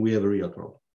 then I think we have a real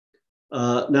problem.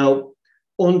 Now,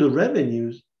 on the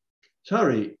revenues,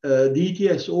 the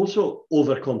ETS also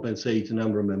overcompensates a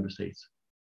number of member states.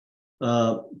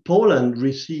 Poland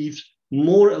receives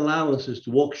more allowances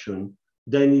to auction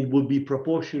than it would be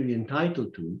proportionally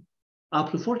entitled to,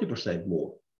 up to 40%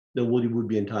 more than what it would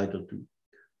be entitled to.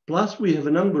 Plus, we have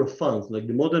a number of funds, like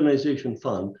the Modernization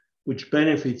Fund, which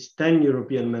benefits 10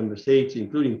 European member states,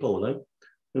 including Poland.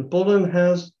 And Poland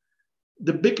has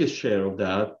the biggest share of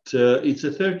that. It's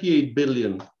a 38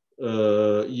 billion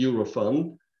euro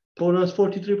fund. Poland has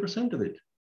 43% of it.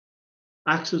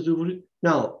 Access to it.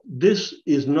 Now, this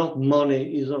is not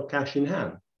money, is not cash in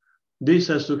hand. This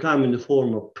has to come in the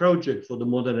form of projects for the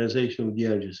modernization of the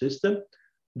energy system.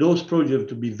 Those projects have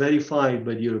to be verified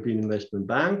by the European Investment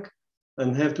Bank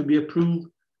and have to be approved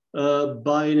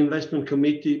by an investment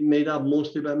committee made up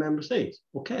mostly by member states.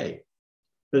 Okay.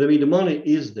 But I mean, the money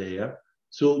is there.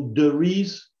 So there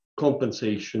is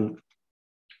compensation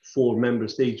for member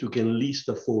states who can least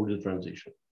afford the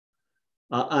transition.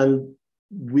 And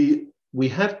we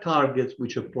have targets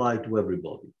which apply to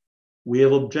everybody. We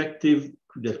have objectives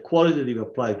that qualitatively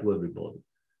apply to everybody.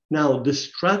 Now, the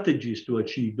strategies to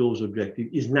achieve those objectives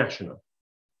is national.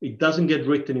 It doesn't get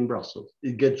written in Brussels.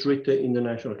 It gets written in the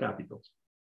national capitals.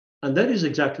 And that is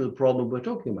exactly the problem we're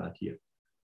talking about here.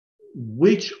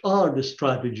 Which are the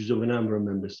strategies of a number of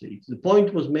member states? The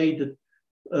point was made that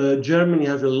Germany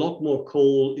has a lot more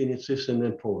coal in its system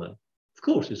than Poland. Of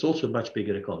course, it's also a much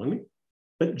bigger economy,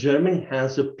 but Germany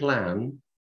has a plan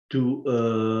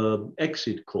to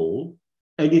exit coal,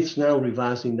 and it's now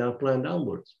revising that plan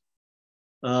downwards.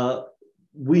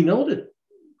 We know that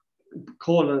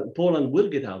Poland will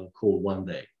get out of coal one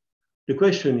day. The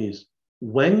question is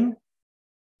when,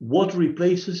 what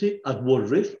replaces it, at what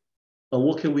risk, and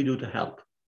what can we do to help?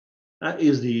 That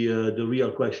is the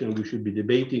real question we should be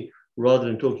debating rather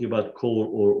than talking about coal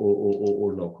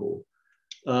or no coal.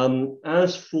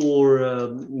 As for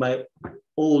my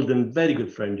old and very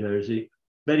good friend Jerzy,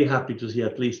 very happy to see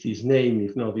at least his name,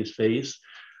 if not his face.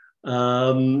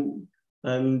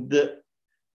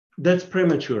 That's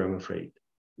premature, I'm afraid.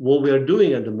 What we are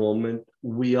doing at the moment,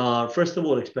 we are, first of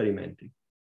all, experimenting.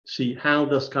 See how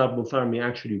does carbon farming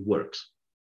actually works.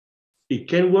 It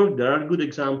can work, there are good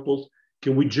examples.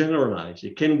 Can we generalize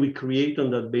it? Can we create on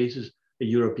that basis a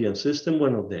European system? We're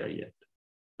not there yet.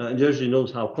 Jerzy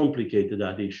knows how complicated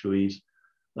that issue is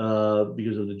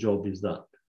because of the job is done.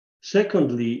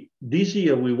 Secondly, this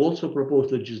year we've also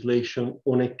proposed legislation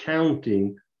on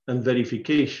accounting and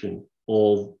verification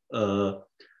of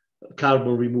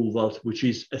carbon removals, which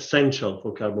is essential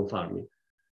for carbon farming.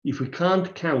 If we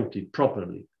can't count it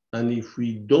properly, and if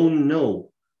we don't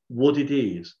know what it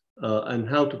is and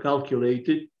how to calculate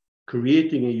it,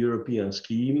 creating a European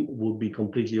scheme would be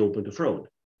completely open to fraud.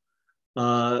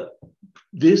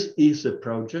 This is a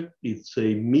project, it's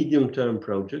a medium-term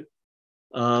project.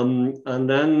 And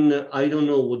then I don't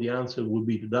know what the answer will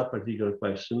be to that particular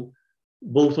question.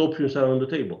 Both options are on the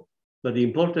table. But the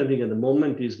important thing at the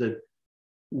moment is that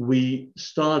we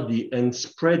study and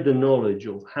spread the knowledge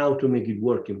of how to make it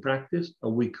work in practice,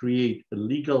 and we create a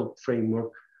legal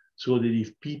framework so that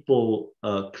if people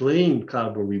claim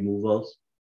carbon removals,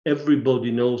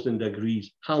 everybody knows and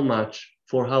agrees how much,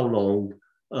 for how long,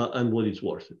 and what is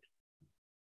worth it.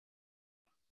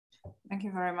 Thank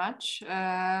you very much.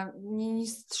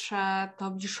 Ministrze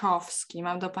Tobiszowski,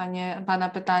 mam do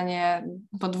pana pytanie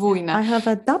podwójne. I have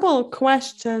a double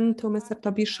question to Mr.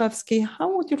 Tobiszowski. How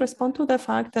would you respond to the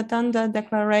fact that under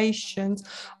declarations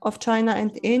of China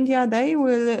and India, they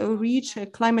will reach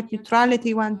climate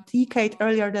neutrality 1 decade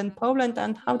earlier than Poland?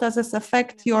 And how does this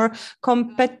affect your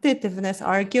competitiveness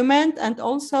argument? And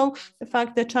also the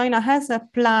fact that China has a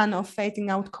plan of phasing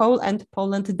out coal and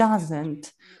Poland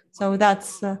doesn't. So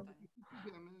that's...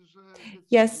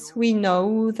 Yes, we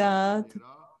know that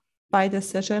by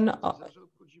decision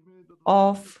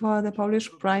of the Polish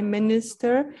Prime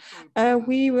Minister,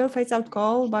 we will phase out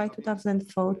coal by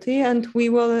 2040 and we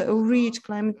will reach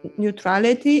climate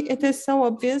neutrality. It is so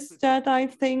obvious that I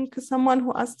think someone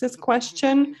who asked this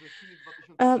question,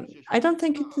 I don't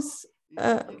think it is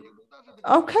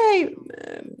okay.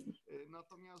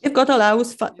 If God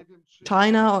allows,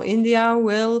 China or India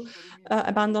will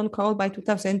abandon coal by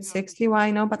 2060.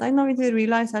 Why not? But I know they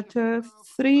realize that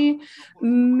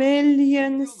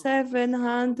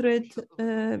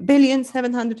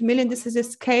 3,700,000,000, this is the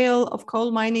scale of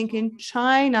coal mining in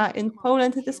China. In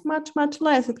Poland, it is much, much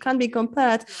less. It can be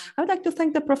compared. I would like to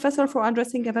thank the professor for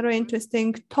addressing a very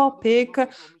interesting topic,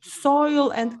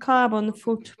 soil and carbon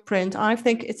footprint. I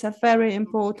think it's a very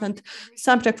important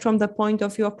subject from the point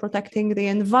of view of protecting the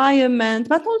environment,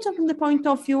 but also from the point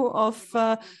of view of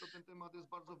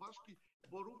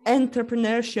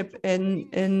entrepreneurship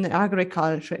in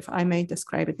agriculture, if I may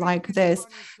describe it like this.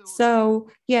 So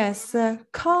yes,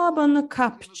 carbon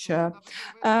capture.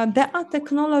 There are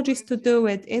technologies to do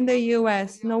it. In the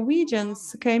US,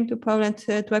 Norwegians came to Poland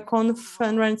to a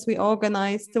conference we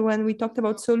organized when we talked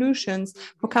about solutions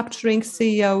for capturing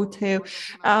CO2.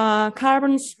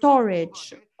 Carbon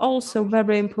storage, also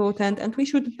very important, and we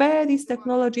should bear these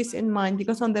technologies in mind,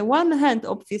 because on the one hand,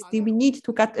 obviously, we need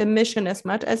to cut emission as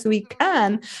much as we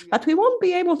can, but we won't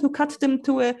be able to cut them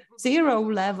to a zero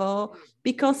level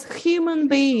because human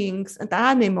beings and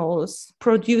animals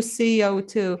produce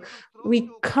CO2. We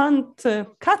can't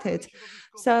cut it.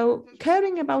 So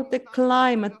caring about the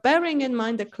climate, bearing in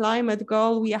mind the climate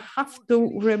goal, we have to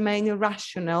remain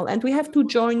rational and we have to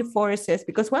join forces,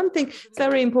 because one thing is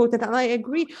very important, and I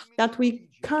agree that we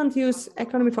can't use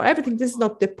economy for everything. This is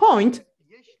not the point.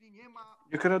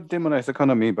 You cannot demonize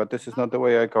economy, but this is not the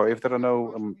way I go. If there are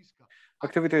no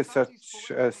activities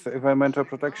such as environmental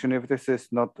protection, if this is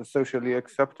not socially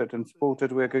accepted and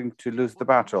supported, we're going to lose the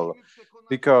battle,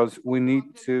 because we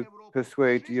need to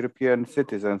persuade European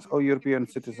citizens, all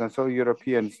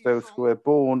Europeans, those who were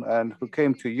born and who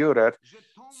came to Europe,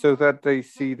 so that they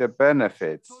see the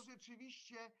benefits,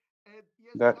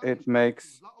 that it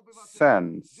makes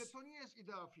sense.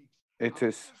 It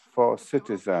is for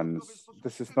citizens.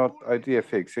 This is not idea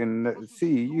fix. In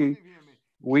CEU,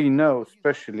 we know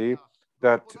especially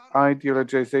that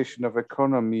ideologization of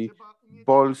economy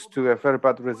boils to a very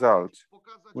bad result.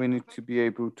 We need to be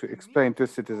able to explain to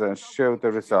citizens, show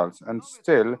the results, and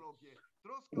still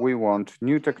we want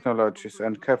new technologies,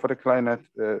 and care for the climate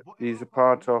is a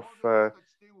part of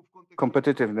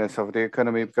competitiveness of the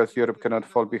economy, because Europe cannot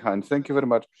fall behind. Thank you very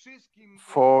much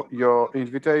for your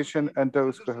invitation and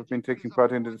those who have been taking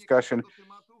part in the discussion.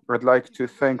 I'd like to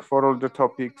thank for all the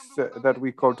topics that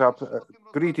we called up.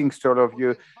 Greetings to all of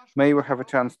you. May we have a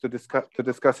chance to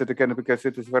discuss it again, because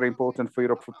it is very important for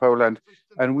Europe, for Poland.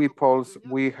 And we Poles,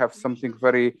 we have something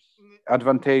very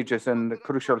advantageous and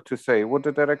crucial to say. What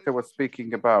the director was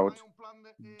speaking about,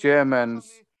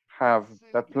 Germans have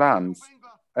the plans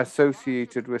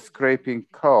associated with scraping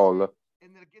coal,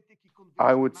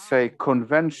 I would say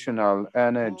conventional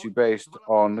energy based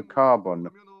on carbon,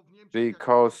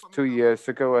 because 2 years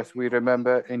ago, as we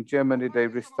remember, in Germany, they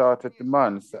restarted the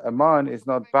mines. A mine is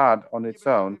not bad on its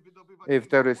own. If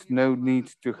there is no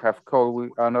need to have coal, we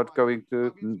are not going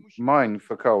to mine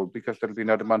for coal, because there will be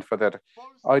no demand for that.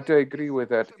 I do agree with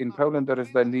that. In Poland, there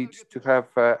is the need to have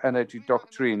energy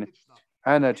doctrine,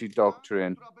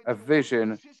 a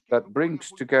vision that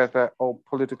brings together all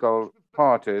political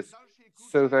parties,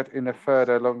 so that in a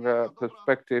further, longer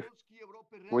perspective,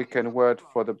 we can work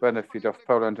for the benefit of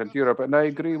Poland and Europe. And I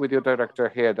agree with your director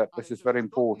here that this is very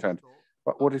important.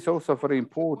 But what is also very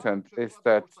important is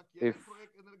that if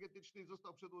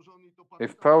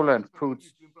Poland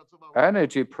puts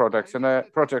energy products and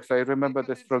projects, I remember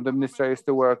this from the ministry I used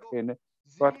to work in,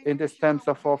 but in this terms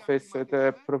of office,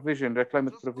 the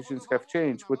climate provisions have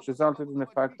changed, which resulted in the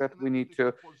fact that we need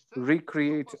to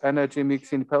recreate energy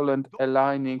mix in Poland,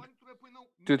 aligning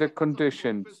to the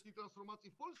conditions,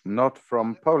 not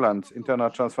from Poland's internal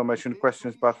transformation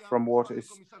questions, but from what is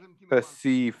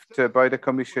perceived by the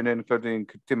Commission, including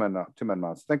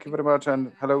Timmermans. Thank you very much,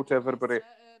 and hello to everybody.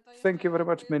 Thank you very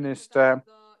much, Minister.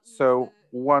 So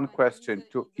one question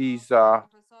to Iza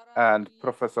and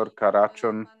Professor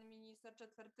Karaczun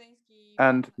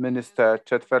and Minister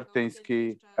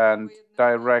Czetwertyński and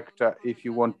Director, if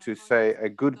you want to say a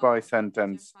goodbye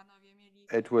sentence,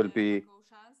 it will be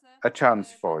a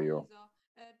chance for you.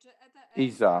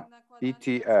 Iza,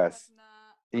 ETS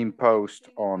imposed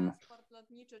on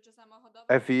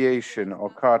aviation or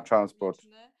car transport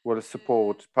will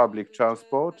support public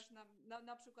transport,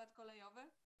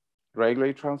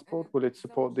 railway transport, will it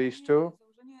support these two?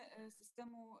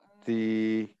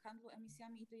 The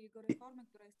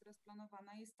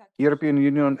European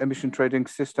Union emission trading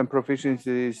system provisions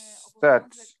is that,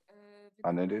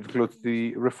 and it includes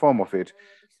the reform of it.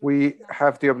 We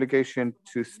have the obligation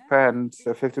to spend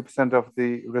 50% of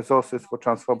the resources for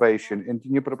transformation. In the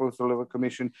new proposal of the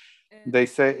Commission, they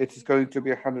say it is going to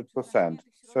be 100%.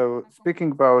 So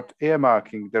speaking about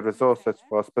earmarking the resources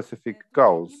for specific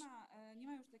goals,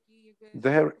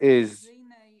 there is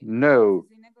no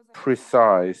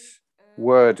precise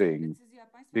wording,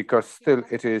 because still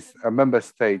it is a member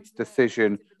state's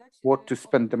decision what to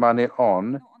spend the money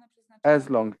on,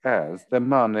 as long as the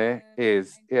money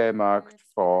is earmarked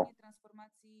for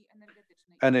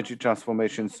energy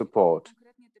transformation support.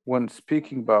 When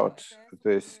speaking about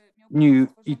this new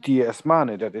ETS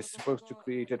money that is supposed to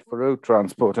create it for road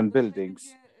transport and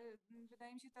buildings,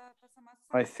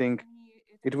 I think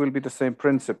it will be the same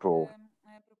principle,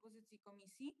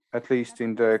 at least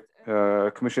in the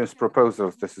Commission's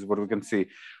proposals. This is what we can see.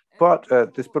 But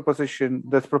this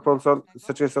proposal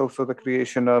suggests also the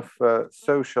creation of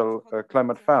social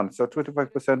climate fund. So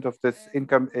 25% of this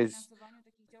income is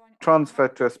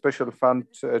transferred to a special fund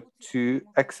to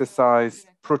exercise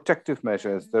protective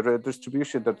measures, the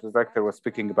redistribution that the director was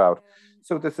speaking about.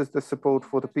 So this is the support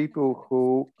for the people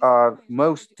who are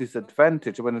most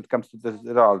disadvantaged when it comes to the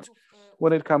result,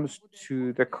 when it comes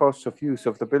to the cost of use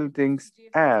of the buildings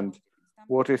and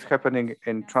what is happening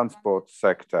in transport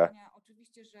sector.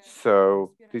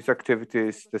 So these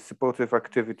activities, the supportive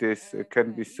activities,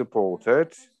 can be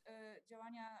supported,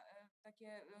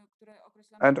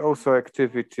 and also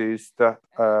activities that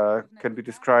can be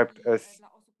described as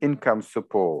income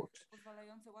support,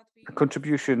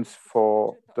 contributions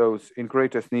for those in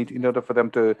greatest need in order for them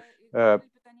to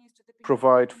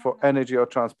provide for energy or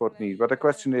transport need. But the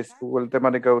question is, will the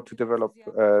money go to develop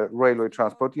railway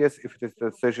transport? Yes, if it is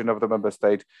the decision of the member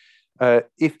state,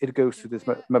 if it goes to this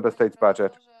member state's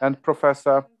budget. And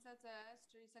Professor,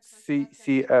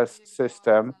 CCS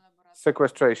system,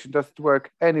 sequestration, doesn't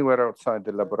work anywhere outside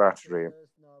the laboratory.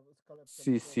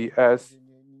 CCS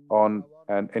on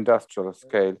an industrial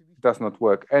scale does not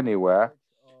work anywhere,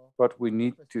 but we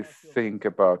need to think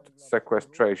about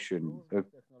sequestration,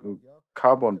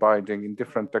 carbon binding in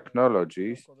different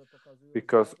technologies,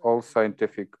 because all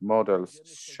scientific models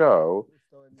show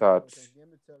that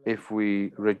if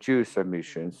we reduce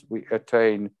emissions, we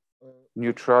attain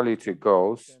neutrality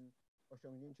goals.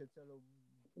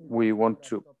 We want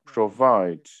to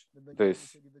provide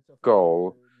this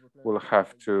goal. We'll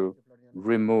have to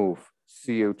remove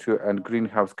CO2 and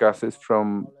greenhouse gases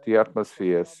from the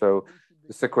atmosphere. So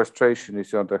the sequestration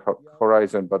is on the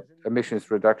horizon, but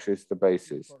emissions reduction is the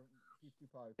basis.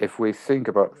 If we think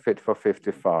about Fit for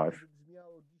 55,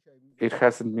 it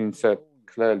hasn't been said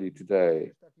clearly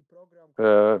today.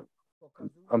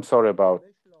 I'm sorry about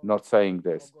not saying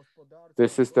this.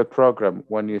 This is the program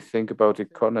when you think about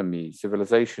economy,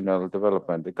 civilizational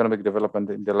development, economic development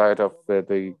in the light of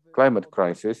the climate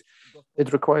crisis.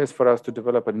 It requires for us to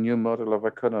develop a new model of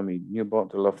economy, new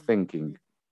model of thinking.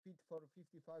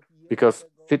 Because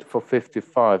Fit for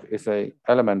 55 is an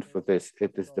element for this.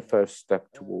 It is the first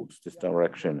step towards this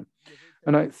direction.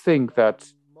 And I think that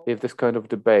if this kind of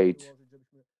debate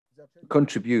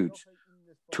contributes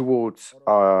towards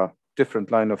our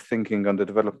different line of thinking on the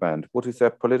development, what is a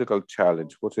political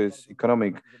challenge, what is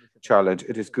economic challenge,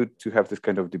 it is good to have this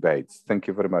kind of debates. Thank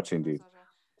you very much indeed.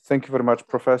 Thank you very much,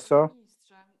 Professor.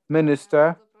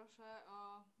 Minister,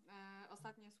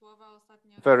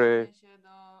 very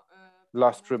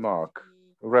last remark,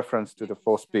 reference to the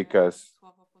four speakers,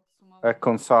 a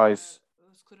concise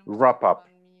wrap-up,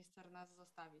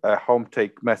 a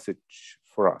home-take message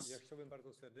for us.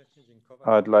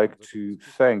 I'd like to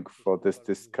thank for this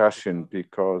discussion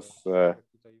because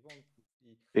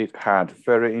it had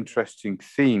very interesting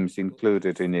themes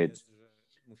included in it.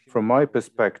 From my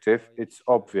perspective, it's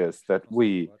obvious that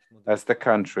we, as the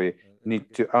country,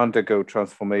 need to undergo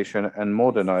transformation and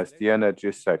modernize the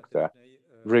energy sector,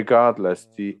 regardless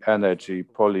the energy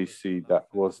policy that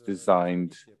was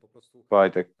designed by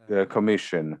the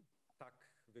Commission.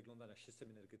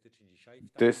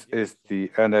 This is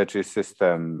the energy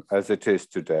system as it is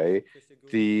today.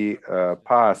 The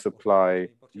power supply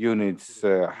units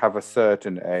have a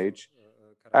certain age,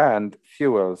 and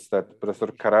fuels that Professor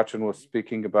Karachun was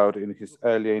speaking about in his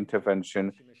earlier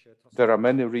intervention. There are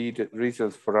many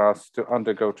reasons for us to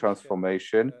undergo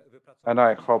transformation, and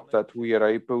I hope that we are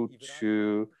able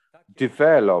to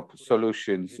develop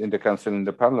solutions in the Council and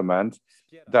the Parliament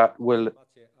that will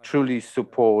truly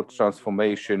support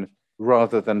transformation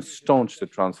rather than staunch the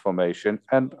transformation.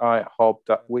 And I hope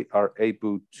that we are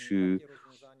able to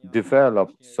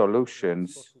develop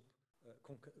solutions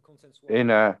in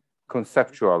a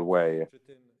conceptual way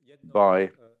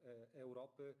by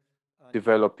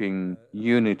developing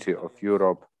unity of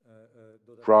Europe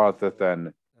rather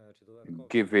than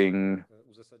giving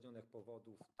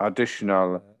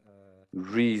additional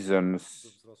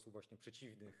reasons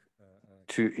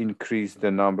to increase the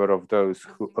number of those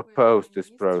who oppose this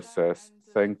process.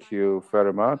 Thank you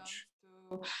very much.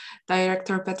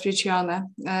 Director Petriccione,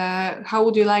 how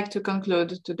would you like to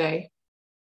conclude today?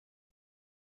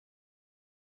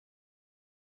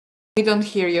 We don't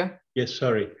hear you. Yes,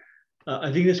 sorry.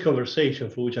 I think this conversation,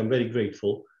 for which I'm very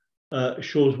grateful,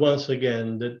 shows once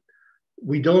again that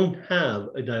we don't have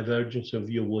a divergence of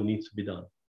view of what needs to be done.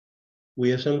 We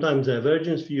have sometimes a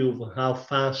divergence view of how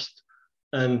fast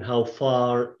and how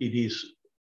far it is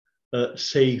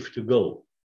safe to go.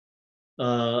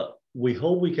 We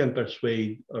hope we can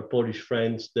persuade our Polish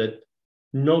friends that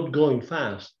not going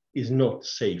fast is not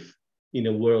safe in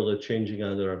a world that's changing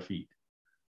under our feet.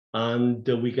 And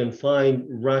we can find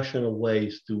rational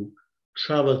ways to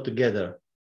travel together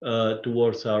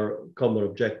towards our common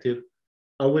objective.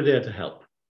 And we're there to help.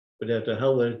 We're there to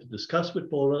help, we're there to discuss with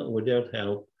Poland, we're there to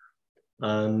help.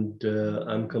 And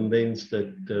I'm convinced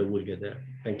that we'll get there.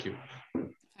 Thank you.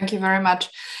 Thank you very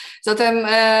much. Zatem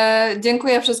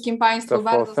dziękuję wszystkim Państwu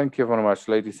bardzo. Thank you very much,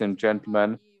 ladies and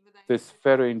gentlemen. This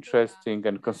very interesting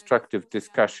and constructive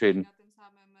discussion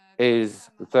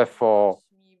is therefore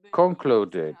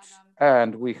concluded,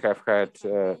 and we have had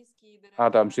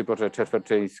Adam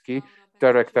Żyborze-Czerwczyński,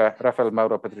 Director Rafael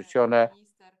Mauro Petriccione,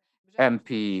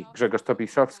 MP Grzegorz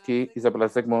Tobiszowski, Izabela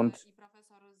Zygmunt,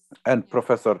 and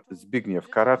Professor Zbigniew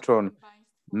Karachun.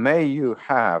 May you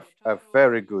have a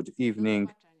very good evening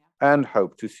and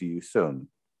hope to see you soon.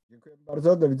 Thank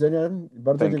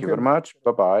you very much.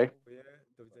 Bye-bye.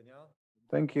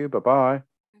 Thank you. Bye-bye.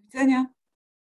 Do widzenia.